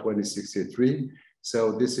Agenda 2063.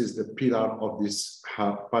 So this is the pillar of this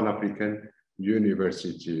Pan-African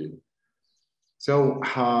University. So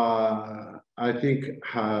I think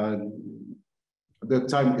the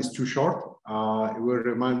time is too short. It will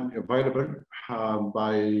remain available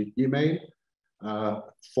by email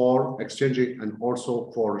for exchanging and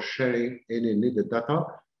also for sharing any needed data.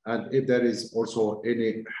 And if there is also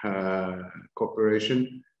any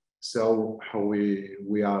cooperation, so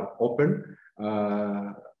we are open.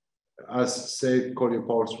 As said Colin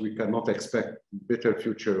Powers, we cannot expect better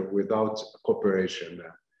future without cooperation.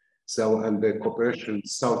 So, and the cooperation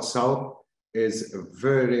South-South is a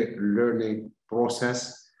very learning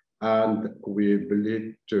process, and we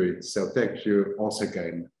believe to it. So thank you once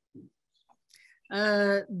again.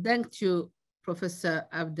 Thank you, Professor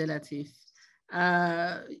Abdelatif.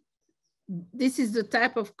 This is the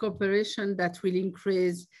type of cooperation that will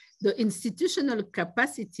increase the institutional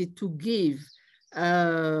capacity to give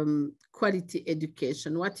quality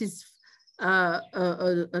education. What is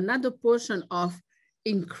another portion of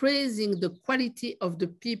increasing the quality of the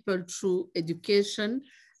people through education.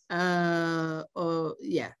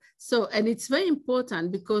 So, and it's very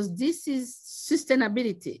important because this is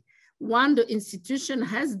sustainability. When the institution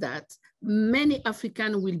has that, many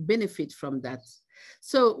Africans will benefit from that.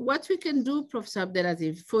 So what we can do, Professor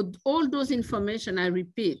Abdelatif, for all those information, I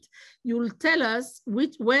repeat, you will tell us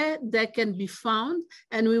where they can be found,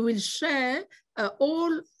 and we will share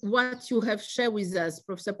all what you have shared with us,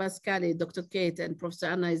 Professor Pascal, Dr. Kate, and Professor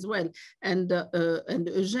Anna as well, and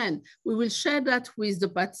Eugène. We will share that with the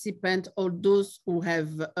participants or those who have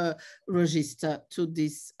registered to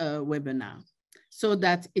this webinar, so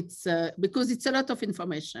that it's, because it's a lot of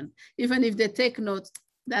information. Even if they take notes,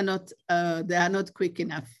 they are not quick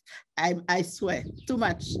enough. I swear, too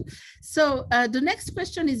much. So the next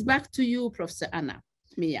question is back to you, Professor Anna,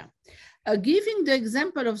 Mia. Giving the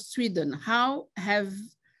example of Sweden, how have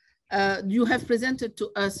you have presented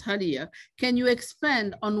to us earlier, can you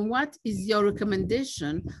expand on what is your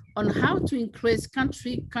recommendation on how to increase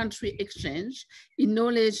country exchange in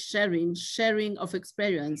knowledge sharing, sharing of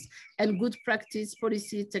experience, and good practice,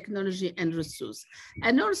 policy, technology, and resource?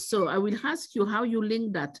 And also, I will ask you how you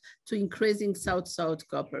link that to increasing South-South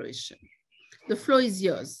cooperation. The floor is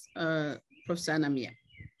yours, Professor Anna Mia.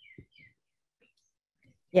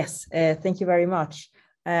 Yes, thank you very much.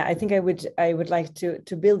 I think I would like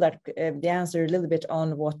to build that the answer a little bit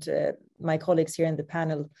on what my colleagues here in the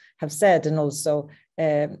panel have said, and also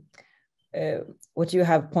what you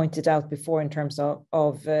have pointed out before in terms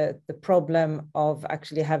of the problem of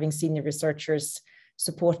actually having senior researchers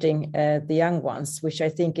supporting the young ones, which I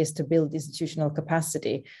think is to build institutional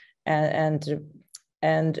capacity, and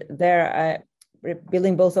there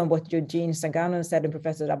building both on what Eugene Sangano said and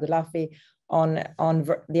Professor Abdelatif on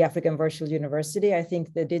the African Virtual University. I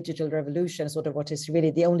think the digital revolution, sort of what is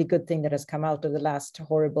really the only good thing that has come out of the last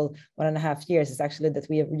horrible 1.5 years, is actually that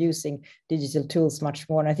we are using digital tools much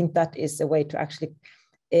more. And I think that is a way to actually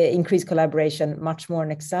increase collaboration much more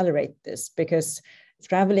and accelerate this, because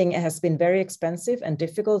traveling has been very expensive and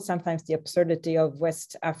difficult. Sometimes the absurdity of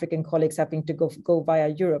West African colleagues having to go via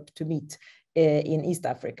Europe to meet in East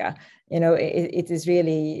Africa, it is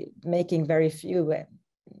really making very few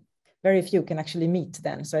can actually meet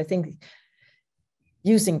then. So I think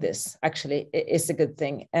using this actually is a good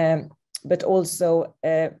thing. but also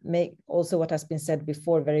also what has been said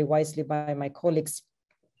before very wisely by my colleagues,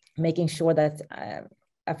 making sure that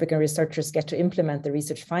African researchers get to implement the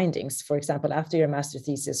research findings, for example, after your master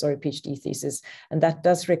thesis or a PhD thesis. And that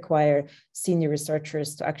does require senior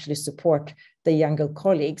researchers to actually support the younger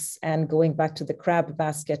colleagues. And going back to the crab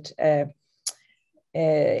basket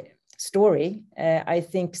story, I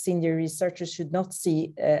think senior researchers should not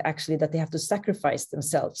see actually that they have to sacrifice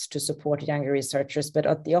themselves to support younger researchers, but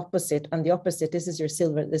on the opposite, this is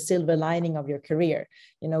the silver lining of your career.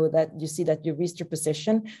 You know, that you see that you reached your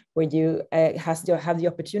position where you have the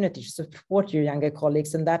opportunity to support your younger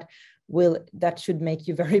colleagues, and that should make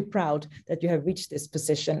you very proud that you have reached this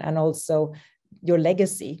position, and also your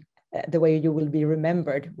legacy, the way you will be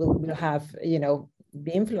remembered, will have, you know,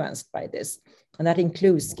 be influenced by this. And that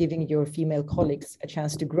includes giving your female colleagues a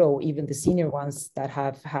chance to grow, even the senior ones that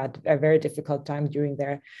have had a very difficult time during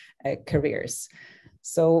their careers.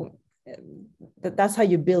 So that's how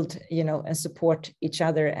you build, you know, and support each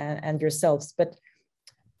other and yourselves. But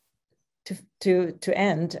to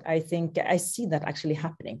end, I think I see that actually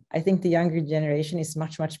happening. I think the younger generation is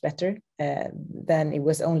much, much better than it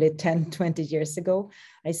was only 10, 20 years ago.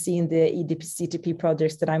 I see in the EDCTP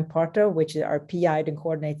projects that I'm part of, which are PI'd and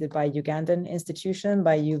coordinated by Ugandan institution,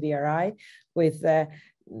 by UVRI, with they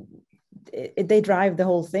drive the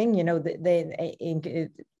whole thing. You know, they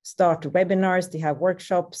start webinars, they have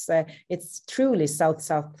workshops. It's truly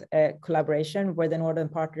South-South collaboration, where the Northern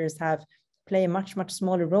partners play a much, much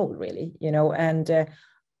smaller role, really, you know, and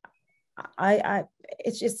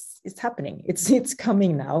it's happening. It's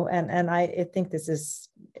coming now. And I think this is,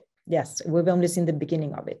 yes, we've only seen the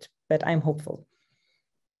beginning of it, but I'm hopeful.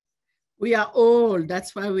 We are all,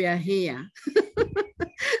 that's why we are here.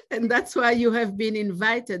 And that's why you have been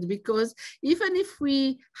invited, because even if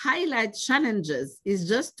we highlight challenges, it's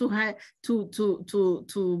just to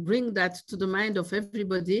bring that to the mind of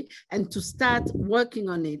everybody and to start working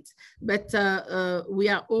on it. But we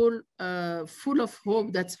are all full of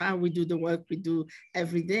hope. That's how we do the work we do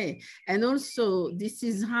every day. And also, this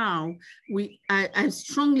is how I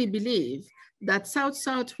strongly believe that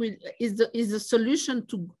South-South is the solution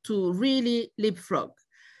to really leapfrog.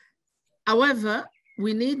 However,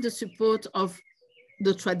 we need the support of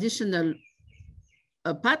the traditional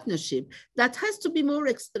partnership that has to be more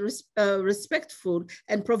respectful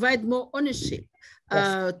and provide more ownership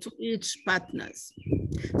to each partners.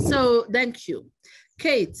 So thank you.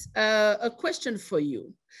 Kate, a question for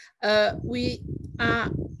you. We are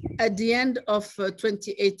at the end of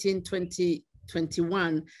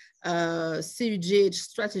 2018-2021 CUGH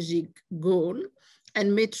strategic goal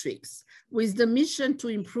and metrics, with the mission to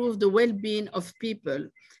improve the well-being of people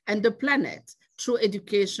and the planet through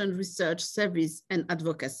education, research, service, and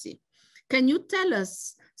advocacy. Can you tell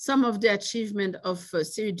us some of the achievement of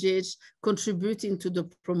CUGH contributing to the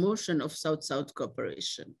promotion of South-South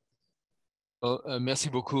cooperation? Well, merci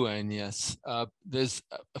beaucoup, Agnes. There's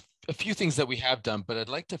a few things that we have done, but I'd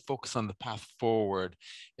like to focus on the path forward,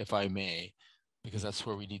 if I may, because that's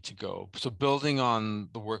where we need to go. So building on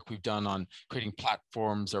the work we've done on creating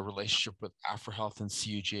platforms, our relationship with AfroHealth and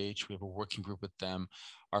CUGH, we have a working group with them.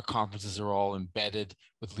 Our conferences are all embedded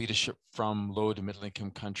with leadership from low to middle income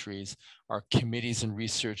countries. Our committees and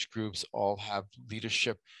research groups all have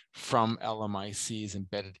leadership from LMICs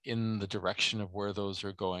embedded in the direction of where those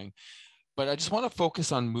are going. But I just want to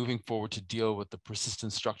focus on moving forward to deal with the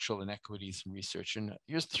persistent structural inequities in research. And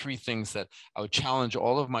here's three things that I would challenge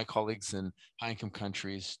all of my colleagues in high-income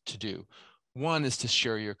countries to do. One is to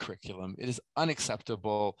share your curriculum. It is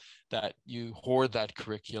unacceptable that you hoard that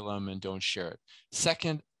curriculum and don't share it.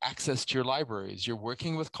 Second, access to your libraries. You're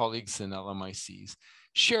working with colleagues in LMICs.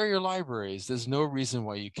 Share your libraries. There's no reason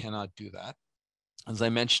why you cannot do that. As I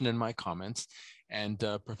mentioned in my comments, and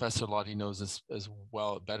Professor Lottie knows this as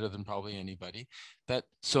well, better than probably anybody, that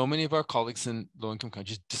so many of our colleagues in low-income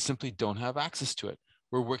countries just simply don't have access to it.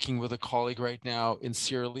 We're working with a colleague right now in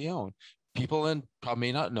Sierra Leone. People probably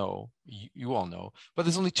may not know, you all know, but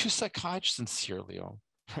there's only 2 psychiatrists in Sierra Leone,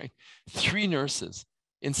 right? 3 nurses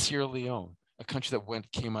in Sierra Leone, a country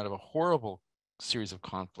that came out of a horrible series of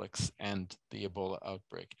conflicts and the Ebola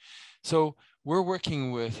outbreak. So we're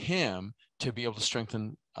working with him to be able to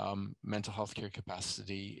strengthen mental health care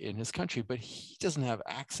capacity in his country, but he doesn't have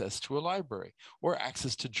access to a library or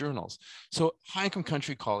access to journals. So high-income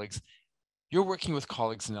country colleagues, you're working with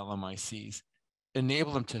colleagues in LMICs,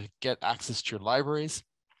 enable them to get access to your libraries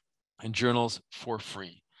and journals for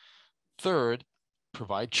free. Third,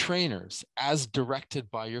 provide trainers as directed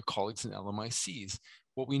by your colleagues in LMICs.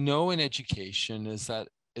 What we know in education is that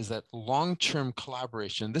long-term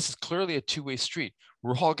collaboration, this is clearly a two-way street.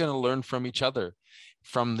 We're all going to learn from each other.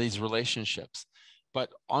 from these relationships. But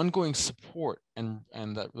ongoing support and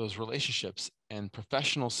those relationships and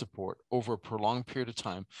professional support over a prolonged period of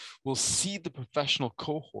time will seed the professional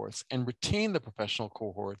cohorts and retain the professional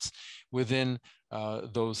cohorts within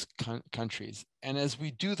those countries. And as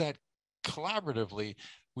we do that collaboratively,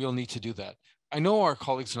 we'll need to do that. I know our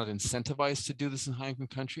colleagues are not incentivized to do this in high-income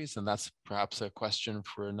countries, and that's perhaps a question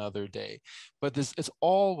for another day. But it's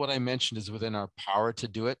all what I mentioned is within our power to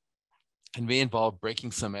do it. And may involve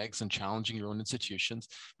breaking some eggs and challenging your own institutions.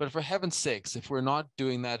 But for heaven's sakes, if we're not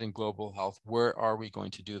doing that in global health, where are we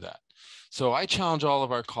going to do that? So I challenge all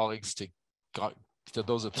of our colleagues to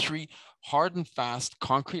those are 3 hard and fast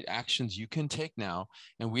concrete actions you can take now.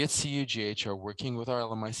 And we at CUGH are working with our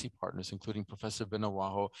LMIC partners, including Professor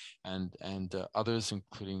Benawaho and others,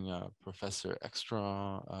 including Professor Extra,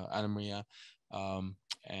 Ana Maria,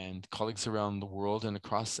 and colleagues around the world and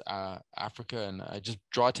across Africa. And I just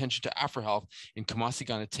draw attention to AfriHealth in Kumasi,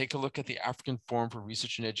 Ghana. Take a look at the African Forum for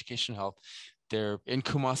Research and Education Health. They're in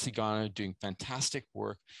Kumasi, Ghana, doing fantastic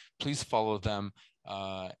work. Please follow them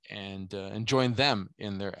and join them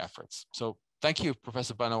in their efforts. So thank you,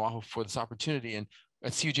 Professor Benawaho, for this opportunity. And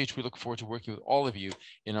at CUGH, we look forward to working with all of you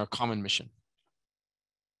in our common mission.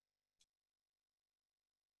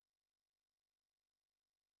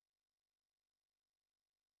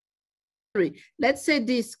 Let's say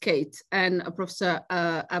this, Kate and Professor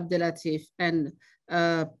Abdelatif and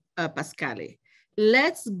Pascale.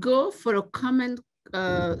 Let's go for a common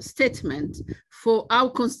statement for our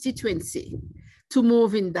constituency to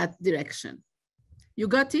move in that direction. You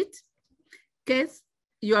got it? Kate,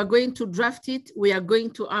 you are going to draft it, we are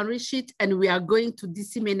going to enrich it, and we are going to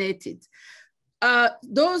disseminate it.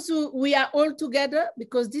 Those who we are all together,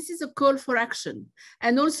 because this is a call for action.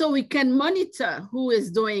 And also we can monitor who is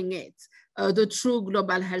doing it. The true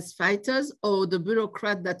global health fighters or the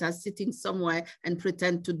bureaucrats that are sitting somewhere and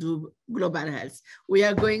pretend to do global health. We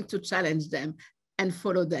are going to challenge them and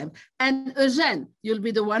follow them. And Eugène, you'll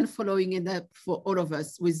be the one following it up for all of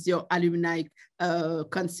us with your alumni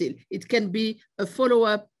council. It can be a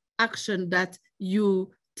follow-up action that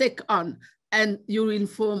you take on and you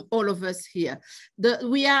inform all of us here.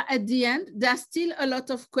 We are at the end. There's still a lot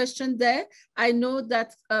of questions there. I know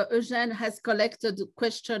that Eugène has collected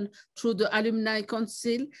questions through the Alumni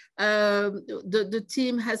Council. The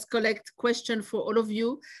team has collected questions for all of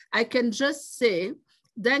you. I can just say,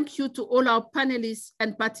 thank you to all our panelists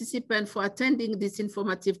and participants for attending this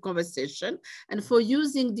informative conversation and for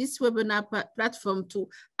using this webinar platform to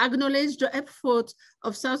acknowledge the effort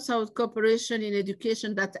of South-South cooperation in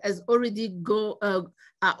education that has already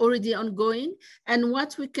are already ongoing, and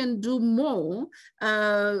what we can do more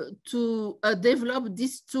to develop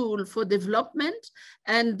this tool for development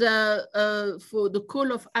and for the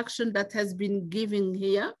call of action that has been given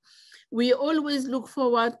here. We always look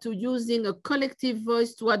forward to using a collective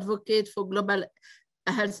voice to advocate for global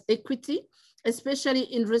health equity, especially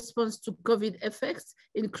in response to COVID effects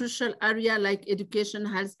in crucial areas like education,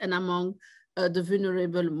 health, and among the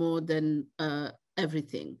vulnerable more than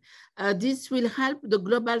everything. This will help the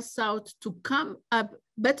Global South to come up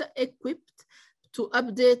better equipped to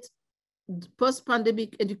update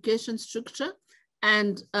post-pandemic education structure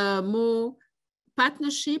and more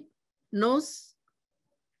partnership, North,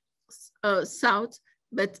 South,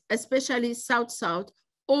 but especially South-South,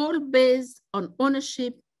 all based on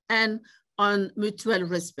ownership and on mutual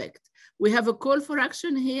respect. We have a call for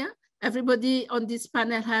action here. Everybody on this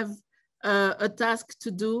panel have a task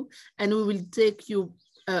to do, and we will take you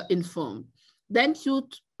informed. Thank you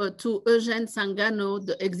to Eugène Sangano,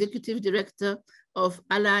 the Executive Director of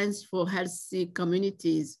Alliance for Healthy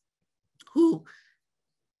Communities, who,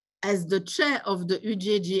 as the chair of the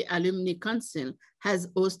UGG Alumni Council, has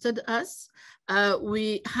hosted us.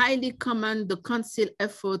 We highly commend the council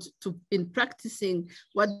effort in practicing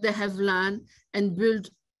what they have learned and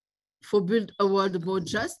build a world more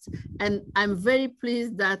just. And I'm very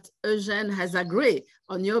pleased that Eugène has agreed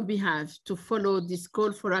on your behalf to follow this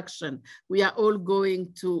call for action. We are all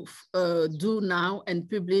going to do now and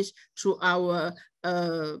publish through our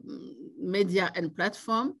media and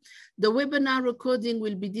platform. The webinar recording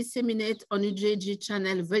will be disseminated on UJG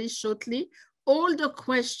channel very shortly. All the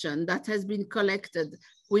questions that has been collected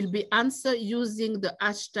will be answered using the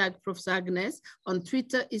hashtag Professor Agnes on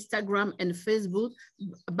Twitter, Instagram, and Facebook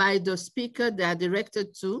by the speaker they are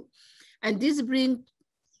directed to. And this brings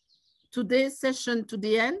today's session to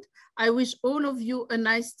the end. I wish all of you a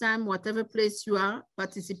nice time, whatever place you are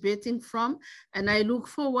participating from. And I look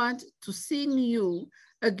forward to seeing you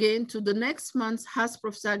again to the next month's Ask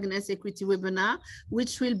Professor Agnes Equity webinar,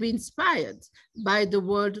 which will be inspired by the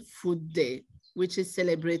World Food Day. which is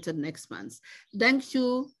celebrated next month. Thank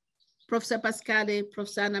you, Professor Pascale,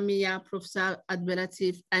 Professor Anamia, Professor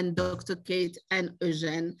Abdelatif, and Dr. Kate and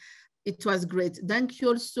Eugene. It was great. Thank you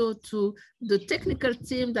also to the technical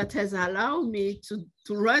team that has allowed me to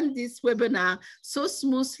run this webinar so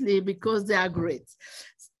smoothly because they are great.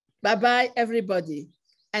 Bye-bye, everybody,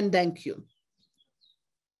 and thank you.